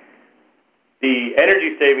quiet. The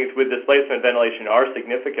energy savings with displacement ventilation are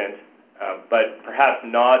significant, but perhaps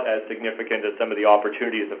not as significant as some of the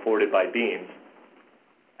opportunities afforded by beams.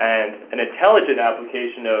 And an intelligent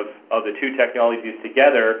application of the two technologies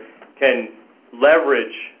together can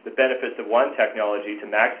leverage the benefits of one technology to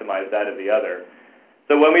maximize that of the other.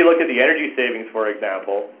 So when we look at the energy savings, for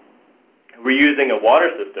example, we're using a water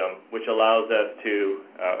system, which allows us to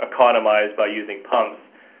economize by using pumps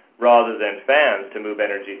rather than fans to move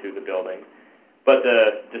energy through the building. But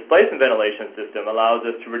the displacement ventilation system allows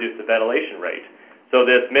us to reduce the ventilation rate. So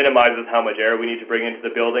this minimizes how much air we need to bring into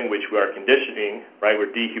the building, which we are conditioning, right? We're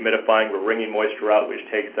dehumidifying, we're wringing moisture out, which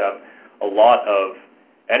takes up a lot of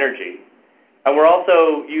energy. And we're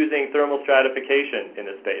also using thermal stratification in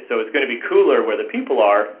the space. So it's going to be cooler where the people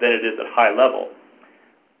are than it is at high level.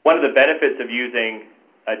 One of the benefits of using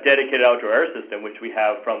a dedicated outdoor air system, which we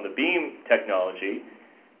have from the beam technology,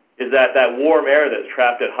 is that that warm air that's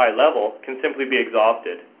trapped at high level can simply be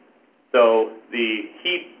exhausted. So the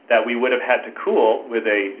heat that we would have had to cool with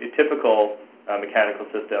a typical mechanical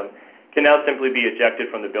system can now simply be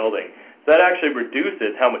ejected from the building. So that actually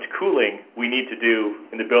reduces how much cooling we need to do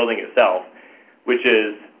in the building itself, which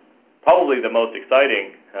is probably the most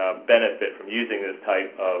exciting benefit from using this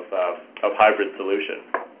type of hybrid solution.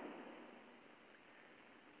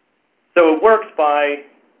 So it works by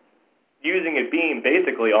using a beam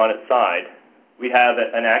basically on its side. We have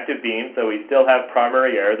an active beam, so we still have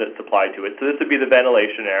primary air that's supplied to it. So this would be the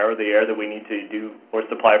ventilation air, or the air that we need to do or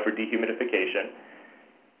supply for dehumidification.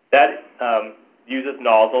 That uses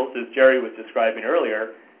nozzles, as Jerry was describing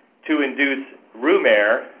earlier, to induce room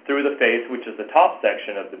air through the face, which is the top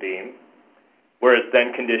section of the beam, where it's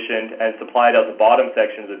then conditioned and supplied out the bottom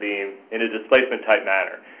section of the beam in a displacement-type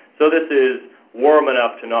manner. So this is warm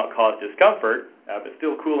enough to not cause discomfort, but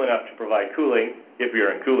still cool enough to provide cooling if you're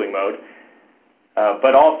in cooling mode,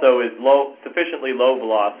 but also is sufficiently low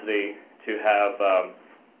velocity to have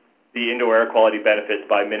the indoor air quality benefits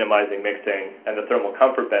by minimizing mixing and the thermal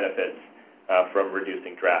comfort benefits from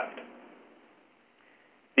reducing draft.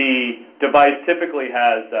 The device typically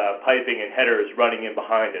has piping and headers running in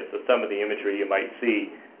behind it, so some of the imagery you might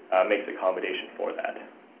see makes accommodation for that.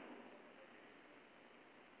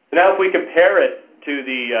 So now if we compare it to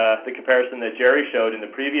the comparison that Jerry showed in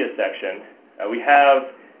the previous section, we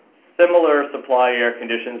have similar supply air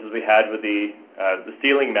conditions as we had with the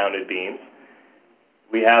ceiling-mounted beams.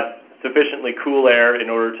 We have sufficiently cool air in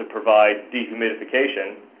order to provide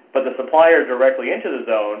dehumidification, but the supply air directly into the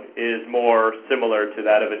zone is more similar to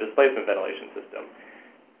that of a displacement ventilation system.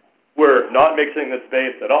 We're not mixing the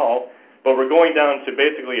space at all, but we're going down to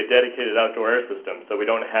basically a dedicated outdoor air system, so we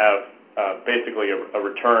don't have basically a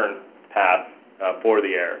return path for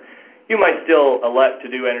the air. You might still elect to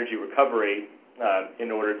do energy recovery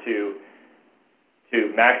in order to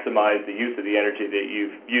maximize the use of the energy that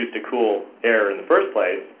you've used to cool air in the first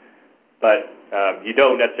place, but you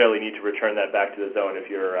don't necessarily need to return that back to the zone if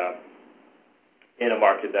you're in a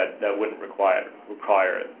market that wouldn't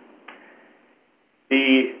require it.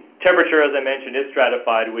 The temperature, as I mentioned, is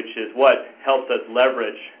stratified, which is what helps us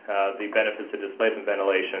leverage the benefits of displacement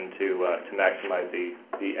ventilation to maximize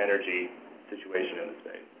the energy situation in the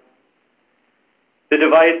space. The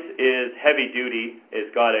device is heavy duty.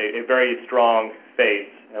 It's got a very strong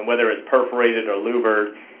face, and whether it's perforated or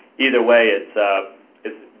louvered, either way, it's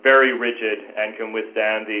very rigid and can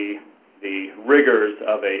withstand the rigors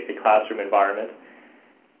of a classroom environment.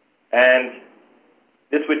 And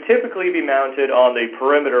this would typically be mounted on the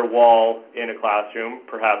perimeter wall in a classroom,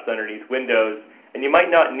 perhaps underneath windows, and you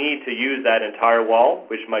might not need to use that entire wall,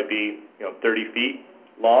 which might be 30 feet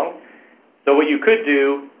long. So what you could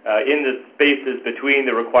do in the spaces between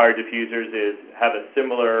the required diffusers is have a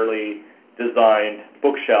similarly designed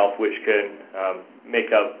bookshelf which can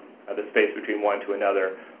make up the space between one to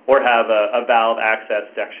another, or have a valve access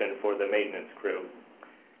section for the maintenance crew.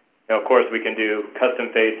 Now, of course, we can do custom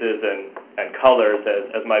faces and colors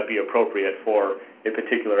as might be appropriate for a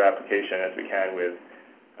particular application, as we can with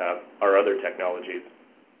our other technologies.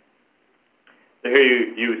 So here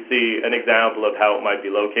you see an example of how it might be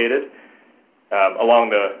located along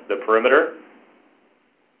the perimeter.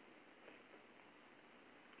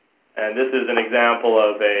 And this is an example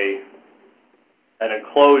of an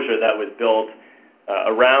enclosure that was built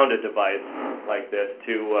around a device like this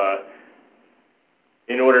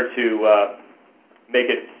in order to make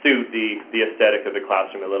it suit the aesthetic of the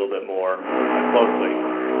classroom a little bit more closely.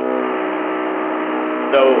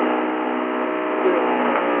 So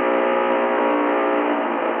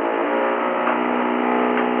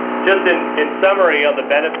just in summary on the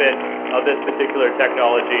benefit of this particular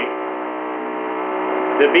technology,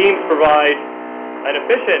 the beams provide an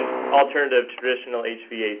efficient alternative to traditional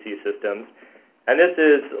HVAC systems, and this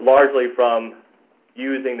is largely from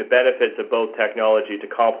using the benefits of both technology to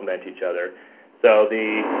complement each other. So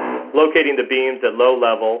locating the beams at low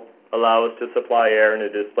level allow us to supply air in a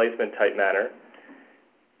displacement-type manner.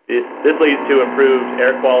 This leads to improved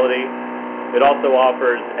air quality. It also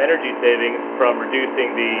offers energy savings from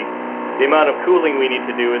reducing the amount of cooling we need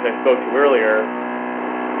to do, as I spoke to earlier,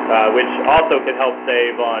 which also can help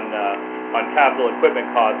save on capital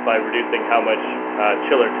equipment costs by reducing how much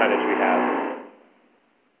chiller tonnage we have.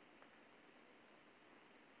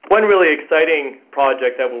 One really exciting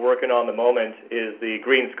project that we're working on at the moment is the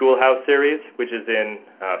Green Schoolhouse series, which is in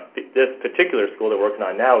this particular school that we're working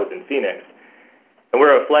on now is in Phoenix. And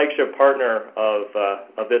we're a flagship partner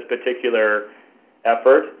of this particular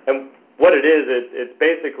effort. And what it is, it's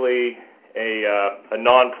basically a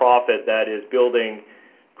nonprofit that is building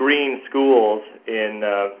green schools in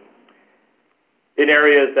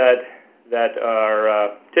areas that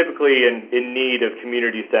are typically in need of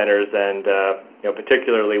community centers and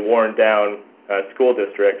particularly worn down school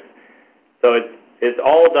districts. So it's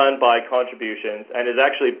all done by contributions and is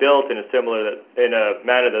actually built in a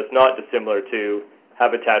manner that's not dissimilar to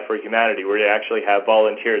Habitat for Humanity, where they actually have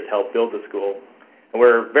volunteers help build the school. And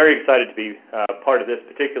we're very excited to be part of this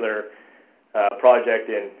particular project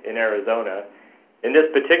in Arizona. In this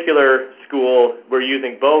particular school, we're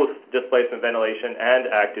using both displacement ventilation and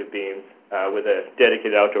active beams with a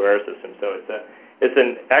dedicated outdoor air system. So it's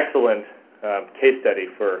an excellent case study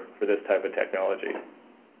for this type of technology.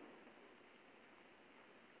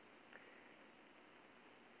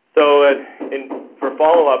 So for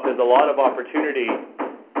follow-up, there's a lot of opportunity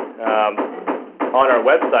on our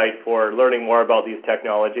website for learning more about these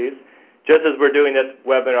technologies. Just as we're doing this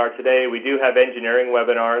webinar today, we do have engineering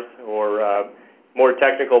webinars or more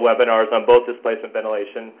technical webinars on both displacement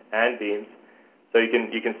ventilation and beams. So you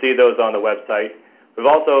can see those on the website. We've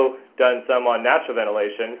also done some on natural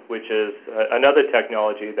ventilation, which is another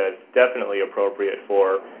technology that's definitely appropriate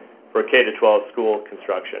for K-12 school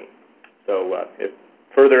construction. So if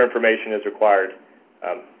further information is required,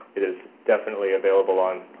 it is definitely available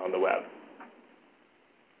on the web.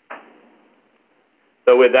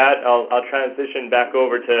 So with that, I'll transition back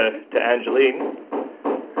over to Angeline.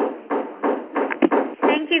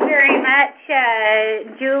 Thank you very much,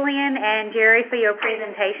 Julian and Jerry, for your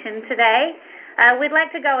presentation today. We'd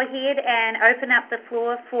like to go ahead and open up the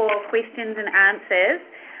floor for questions and answers.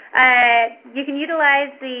 You can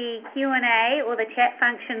utilize the Q&A or the chat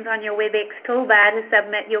functions on your WebEx toolbar to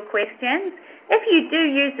submit your questions. If you do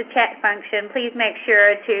use the chat function, please make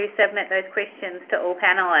sure to submit those questions to all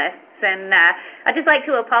panelists. And I'd just like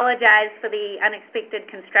to apologize for the unexpected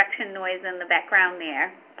construction noise in the background there.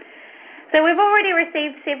 So we've already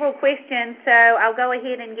received several questions, so I'll go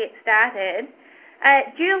ahead and get started.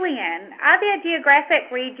 Julian, are there geographic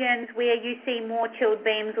regions where you see more chilled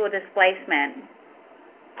beams or displacement?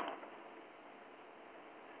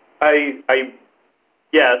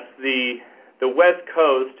 Yes, the West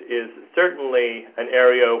Coast is certainly an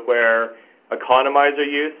area where economizer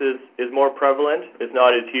use is more prevalent. It's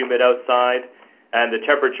not as humid outside, and the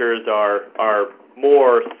temperatures are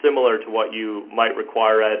more similar to what you might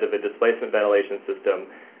require out of a displacement ventilation system.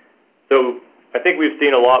 So I think we've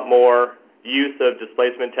seen a lot more use of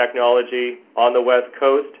displacement technology on the West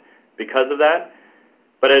Coast because of that.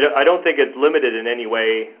 But I don't think it's limited in any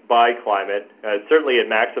way by climate. Certainly it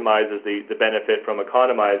maximizes the benefit from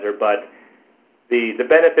economizer, but the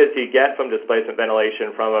benefits you get from displacement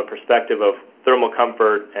ventilation from a perspective of thermal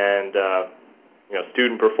comfort and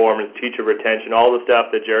student performance, teacher retention, all the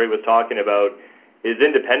stuff that Jerry was talking about is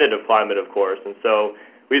independent of climate, of course. And so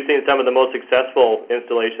we've seen some of the most successful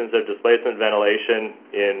installations of displacement ventilation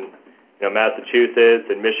in Massachusetts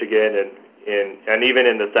and Michigan and even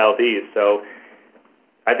in the Southeast. So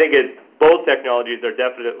I think both technologies are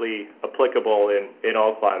definitely applicable in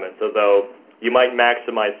all climates, although you might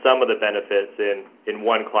maximize some of the benefits in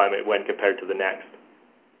one climate when compared to the next.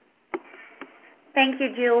 Thank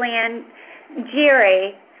you, Julian.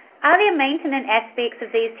 Jerry, are there maintenance aspects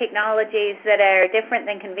of these technologies that are different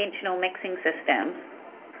than conventional mixing systems?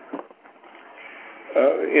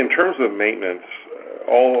 In terms of maintenance,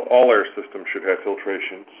 all air systems should have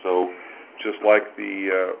filtration. So just like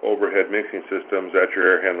the overhead mixing systems at your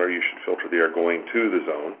air handler, you should filter the air going to the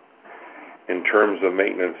zone. In terms of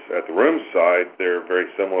maintenance at the room side, they're very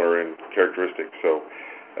similar in characteristics. So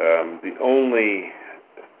the only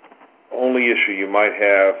issue you might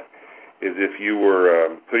have is if you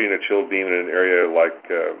were putting a chilled beam in an area like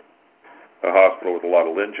a hospital with a lot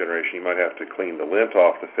of lint generation, you might have to clean the lint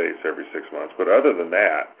off the face every 6 months. But other than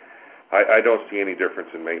that, I don't see any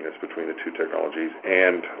difference in maintenance between the two technologies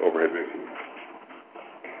and overhead mixing.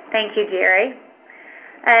 Thank you, Jerry.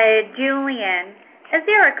 Julian, Is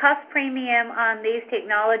there a cost premium on these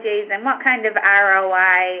technologies, and what kind of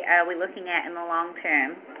ROI are we looking at in the long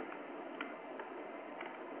term?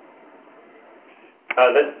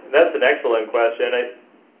 That's an excellent question.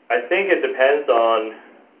 I think it depends on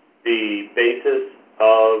the basis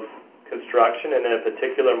of construction in a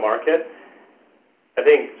particular market. I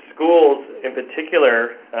think schools in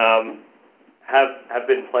particular have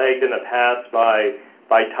been plagued in the past by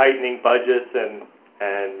tightening budgets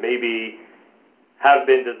and maybe have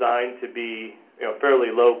been designed to be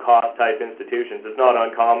fairly low cost type institutions. It's not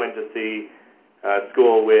uncommon to see a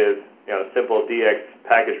school with simple DX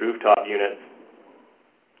package rooftop units.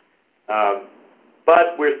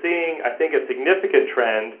 But we're seeing, I think, a significant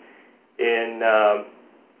trend in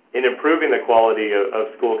improving the quality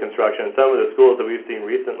of school construction. Some of the schools that we've seen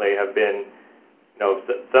recently have been,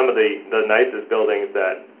 some of the nicest buildings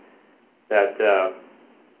that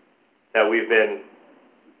we've been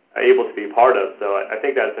able to be part of. So I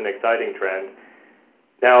think that's an exciting trend.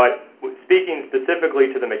 Now, speaking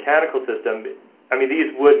specifically to the mechanical system, I mean,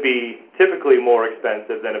 these would be typically more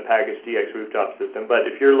expensive than a packaged DX rooftop system. But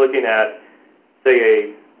if you're looking at,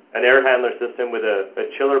 say, an air handler system with a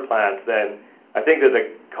chiller plant, then I think that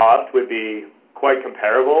the cost would be quite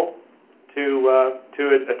comparable to a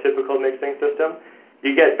typical mixing system.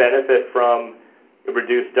 You get benefit from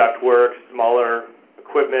reduced ductwork, smaller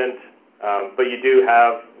equipment, but you do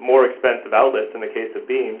have more expensive outlets in the case of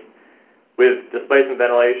beams. With displacement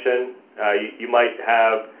ventilation, you might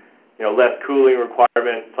have less cooling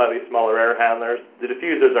requirements, slightly smaller air handlers. The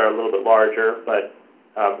diffusers are a little bit larger, but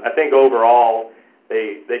I think overall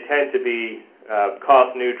they tend to be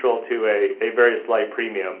cost neutral to a very slight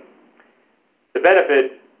premium. The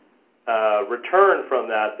benefit return from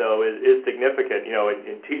that, though, is significant.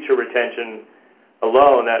 In teacher retention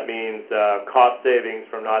alone, that means cost savings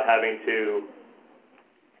from not having to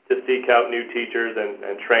seek out new teachers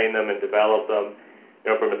and train them and develop them.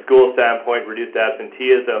 From a school standpoint, reduced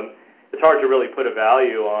absenteeism. It's hard to really put a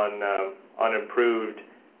value on improved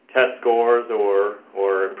test scores or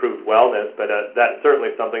improved wellness, but that's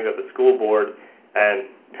certainly something that the school board and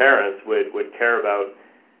parents would care about.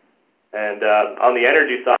 And on the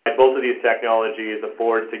energy side, both of these technologies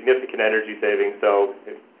afford significant energy savings. So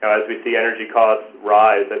as we see energy costs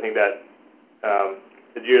rise, I think that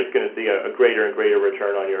you're just going to see a greater and greater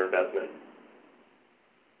return on your investment.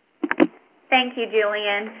 Thank you,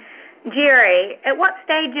 Julian. Jerry, at what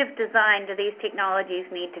stage of design do these technologies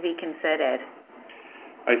need to be considered?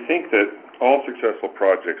 I think that all successful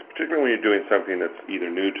projects, particularly when you're doing something that's either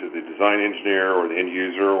new to the design engineer or the end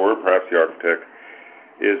user or perhaps the architect,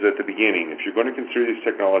 is at the beginning. If you're going to consider these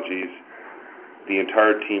technologies, the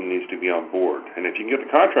entire team needs to be on board. And if you can get the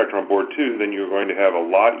contractor on board too, then you're going to have a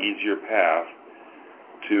lot easier path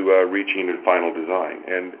to reaching a final design.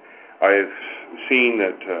 And I've seen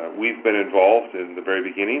that we've been involved in the very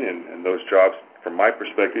beginning, and those jobs, from my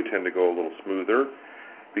perspective, tend to go a little smoother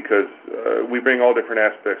because we bring all different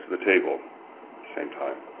aspects to the table at the same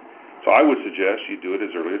time. So I would suggest you do it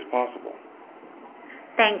as early as possible.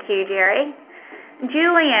 Thank you, Jerry.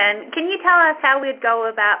 Julian, can you tell us how we'd go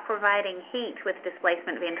about providing heat with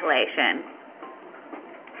displacement ventilation?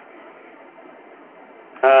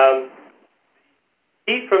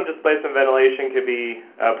 Heat from displacement ventilation could be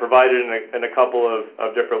provided in a couple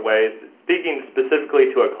of different ways. Speaking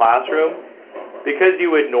specifically to a classroom, because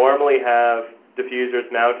you would normally have diffusers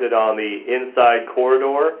mounted on the inside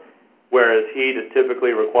corridor, whereas heat is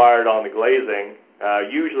typically required on the glazing,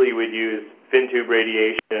 usually you would use fin tube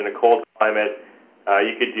radiation in a cold climate.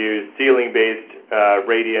 You could use ceiling-based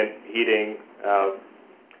radiant heating.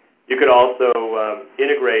 You could also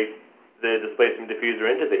integrate the displacement diffuser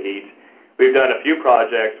into the heat. We've done a few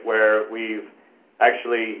projects where we've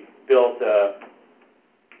actually built an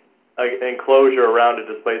enclosure around a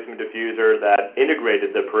displacement diffuser that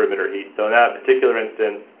integrated the perimeter heat. So in that particular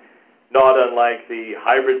instance, not unlike the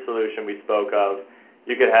hybrid solution we spoke of,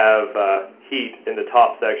 you could have heat in the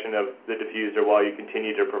top section of the diffuser while you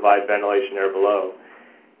continue to provide ventilation air below.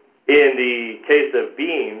 In the case of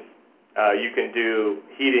beams, you can do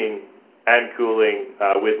heating and cooling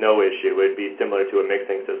with no issue. It would be similar to a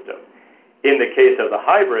mixing system. In the case of the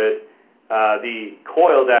hybrid, the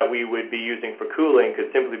coil that we would be using for cooling could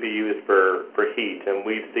simply be used for heat. And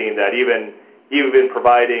we've seen that even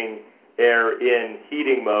providing air in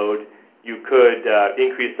heating mode, you could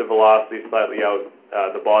increase the velocity slightly out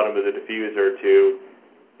the bottom of the diffuser to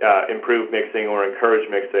improve mixing or encourage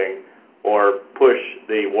mixing or push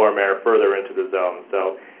the warm air further into the zone.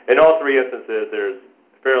 So in all three instances, there's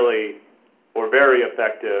fairly or very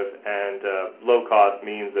effective and low-cost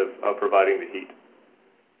means of providing the heat.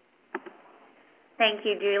 Thank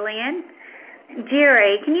you, Julian.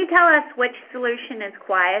 Jerry, can you tell us which solution is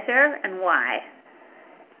quieter and why?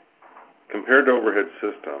 Compared to overhead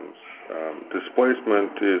systems,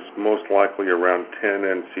 displacement is most likely around 10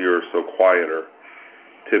 NC or so quieter,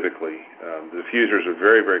 typically. The diffusers are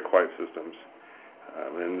very, very quiet systems.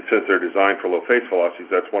 And since they're designed for low phase velocities,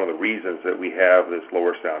 that's one of the reasons that we have this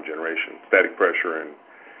lower sound generation. Static pressure and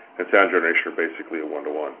sound generation are basically a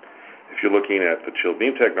one-to-one. If you're looking at the chilled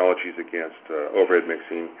beam technologies against overhead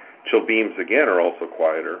mixing, chilled beams, again, are also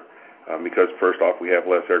quieter because, first off, we have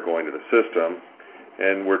less air going to the system,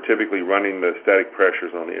 and we're typically running the static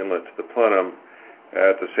pressures on the inlet to the plenum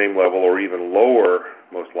at the same level or even lower,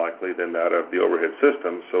 most likely, than that of the overhead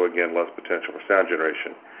system, so, again, less potential for sound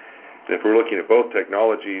generation. If we're looking at both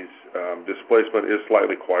technologies, displacement is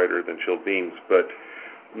slightly quieter than chilled beams, but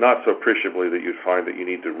not so appreciably that you'd find that you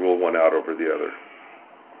need to rule one out over the other.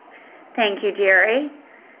 Thank you, Jerry.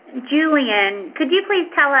 Julian, could you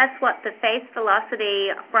please tell us what the face velocity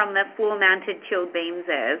from the floor-mounted chilled beams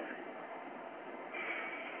is?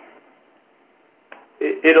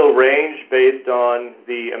 It'll range based on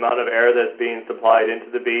the amount of air that's being supplied into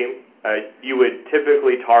the beam. You would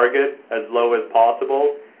typically target as low as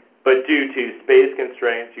possible, but due to space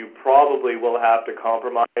constraints, you probably will have to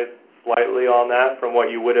compromise slightly on that from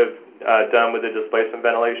what you would have done with a displacement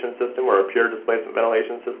ventilation system or a pure displacement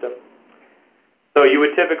ventilation system. So you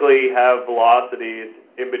would typically have velocities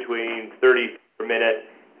in between 30 per minute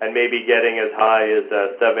and maybe getting as high as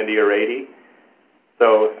 70 or 80.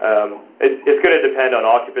 So it's going to depend on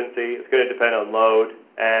occupancy, it's going to depend on load,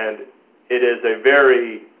 and it is a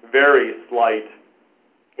very, very slight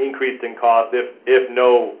increase in cost, if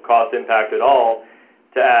no cost impact at all,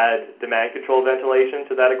 to add demand control ventilation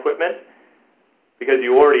to that equipment, because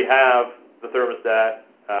you already have the thermostat,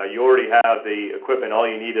 you already have the equipment. All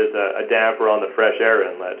you need is a damper on the fresh air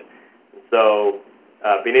inlet. So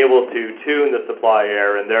being able to tune the supply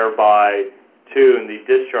air and thereby tune the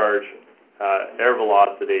discharge air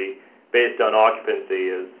velocity based on occupancy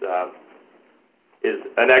is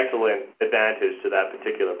an excellent advantage to that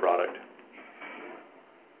particular product.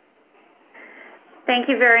 Thank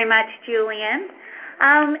you very much, Julian.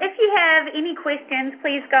 If you have any questions,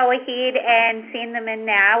 please go ahead and send them in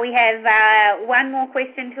now. We have one more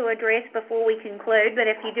question to address before we conclude, but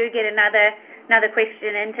if you do get another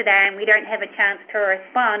question in today and we don't have a chance to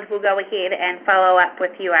respond, we'll go ahead and follow up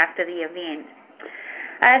with you after the event.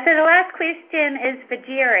 So the last question is for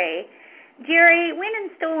Jerry. Jerry, when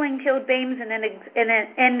installing chilled beams in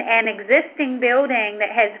an existing building that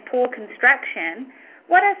has poor construction,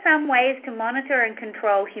 what are some ways to monitor and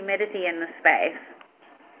control humidity in the space?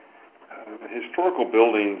 Historical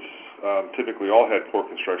buildings typically all had poor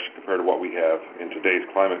construction compared to what we have in today's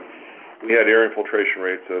climate. We had air infiltration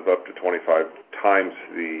rates of up to 25 times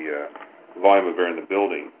the volume of air in the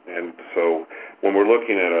building. And so when we're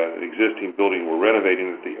looking at an existing building we're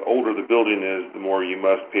renovating, the older the building is, the more you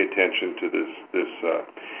must pay attention to this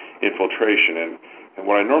infiltration. And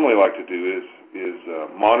what I normally like to do is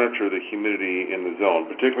monitor the humidity in the zone,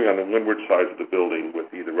 particularly on the windward sides of the building with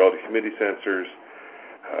either relative humidity sensors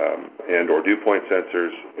and or dew point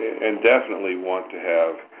sensors, and definitely want to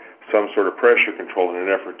have some sort of pressure control in an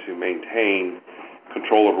effort to maintain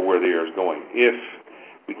control over where the air is going. If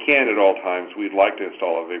we can at all times, we'd like to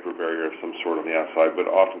install a vapor barrier of some sort on the outside, but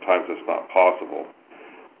oftentimes that's not possible.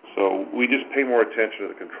 So we just pay more attention to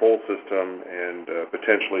the control system and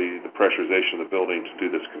potentially the pressurization of the building to do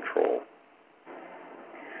this control.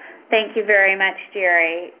 Thank you very much,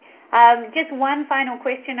 Jerry. Just one final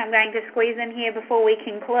question I'm going to squeeze in here before we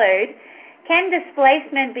conclude. Can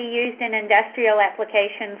displacement be used in industrial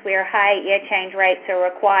applications where high air change rates are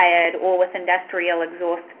required or with industrial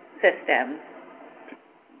exhaust systems?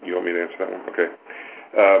 You want me to answer that one? Okay.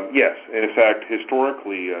 Yes, and in fact,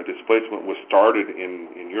 historically, displacement was started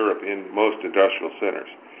in Europe in most industrial centers.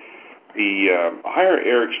 The higher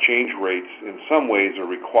air exchange rates in some ways are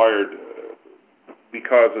required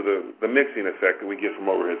because of the mixing effect that we get from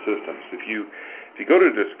overhead systems. If you go to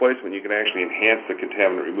displacement, you can actually enhance the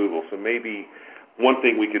contaminant removal. So maybe one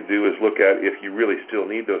thing we could do is look at if you really still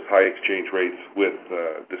need those high exchange rates with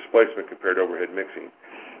displacement compared to overhead mixing.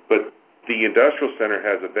 But the industrial center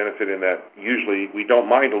has a benefit in that usually we don't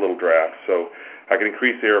mind a little draft. So I can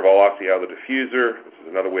increase the air velocity out of the diffuser. This is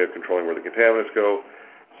another way of controlling where the contaminants go.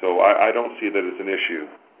 So I don't see that as an issue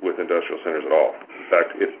with industrial centers at all. In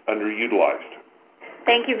fact, it's underutilized.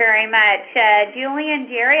 Thank you very much. Julie and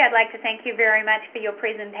Jerry, I'd like to thank you very much for your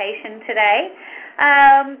presentation today.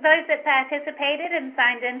 Those that participated and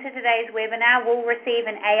signed into today's webinar will receive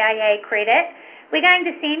an AIA credit. We're going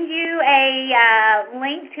to send you a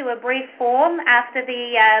link to a brief form after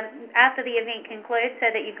the event concludes so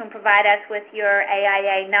that you can provide us with your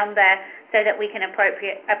AIA number so that we can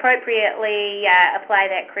appropriately apply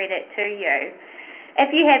that credit to you.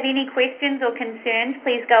 If you have any questions or concerns,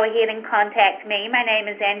 please go ahead and contact me. My name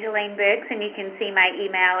is Angeline Burks, and you can see my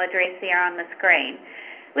email address there on the screen.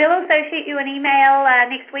 We'll also shoot you an email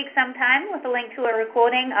next week sometime with a link to a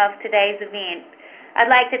recording of today's event. I'd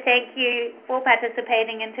like to thank you for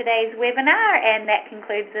participating in today's webinar, and that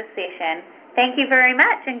concludes this session. Thank you very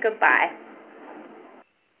much, and goodbye.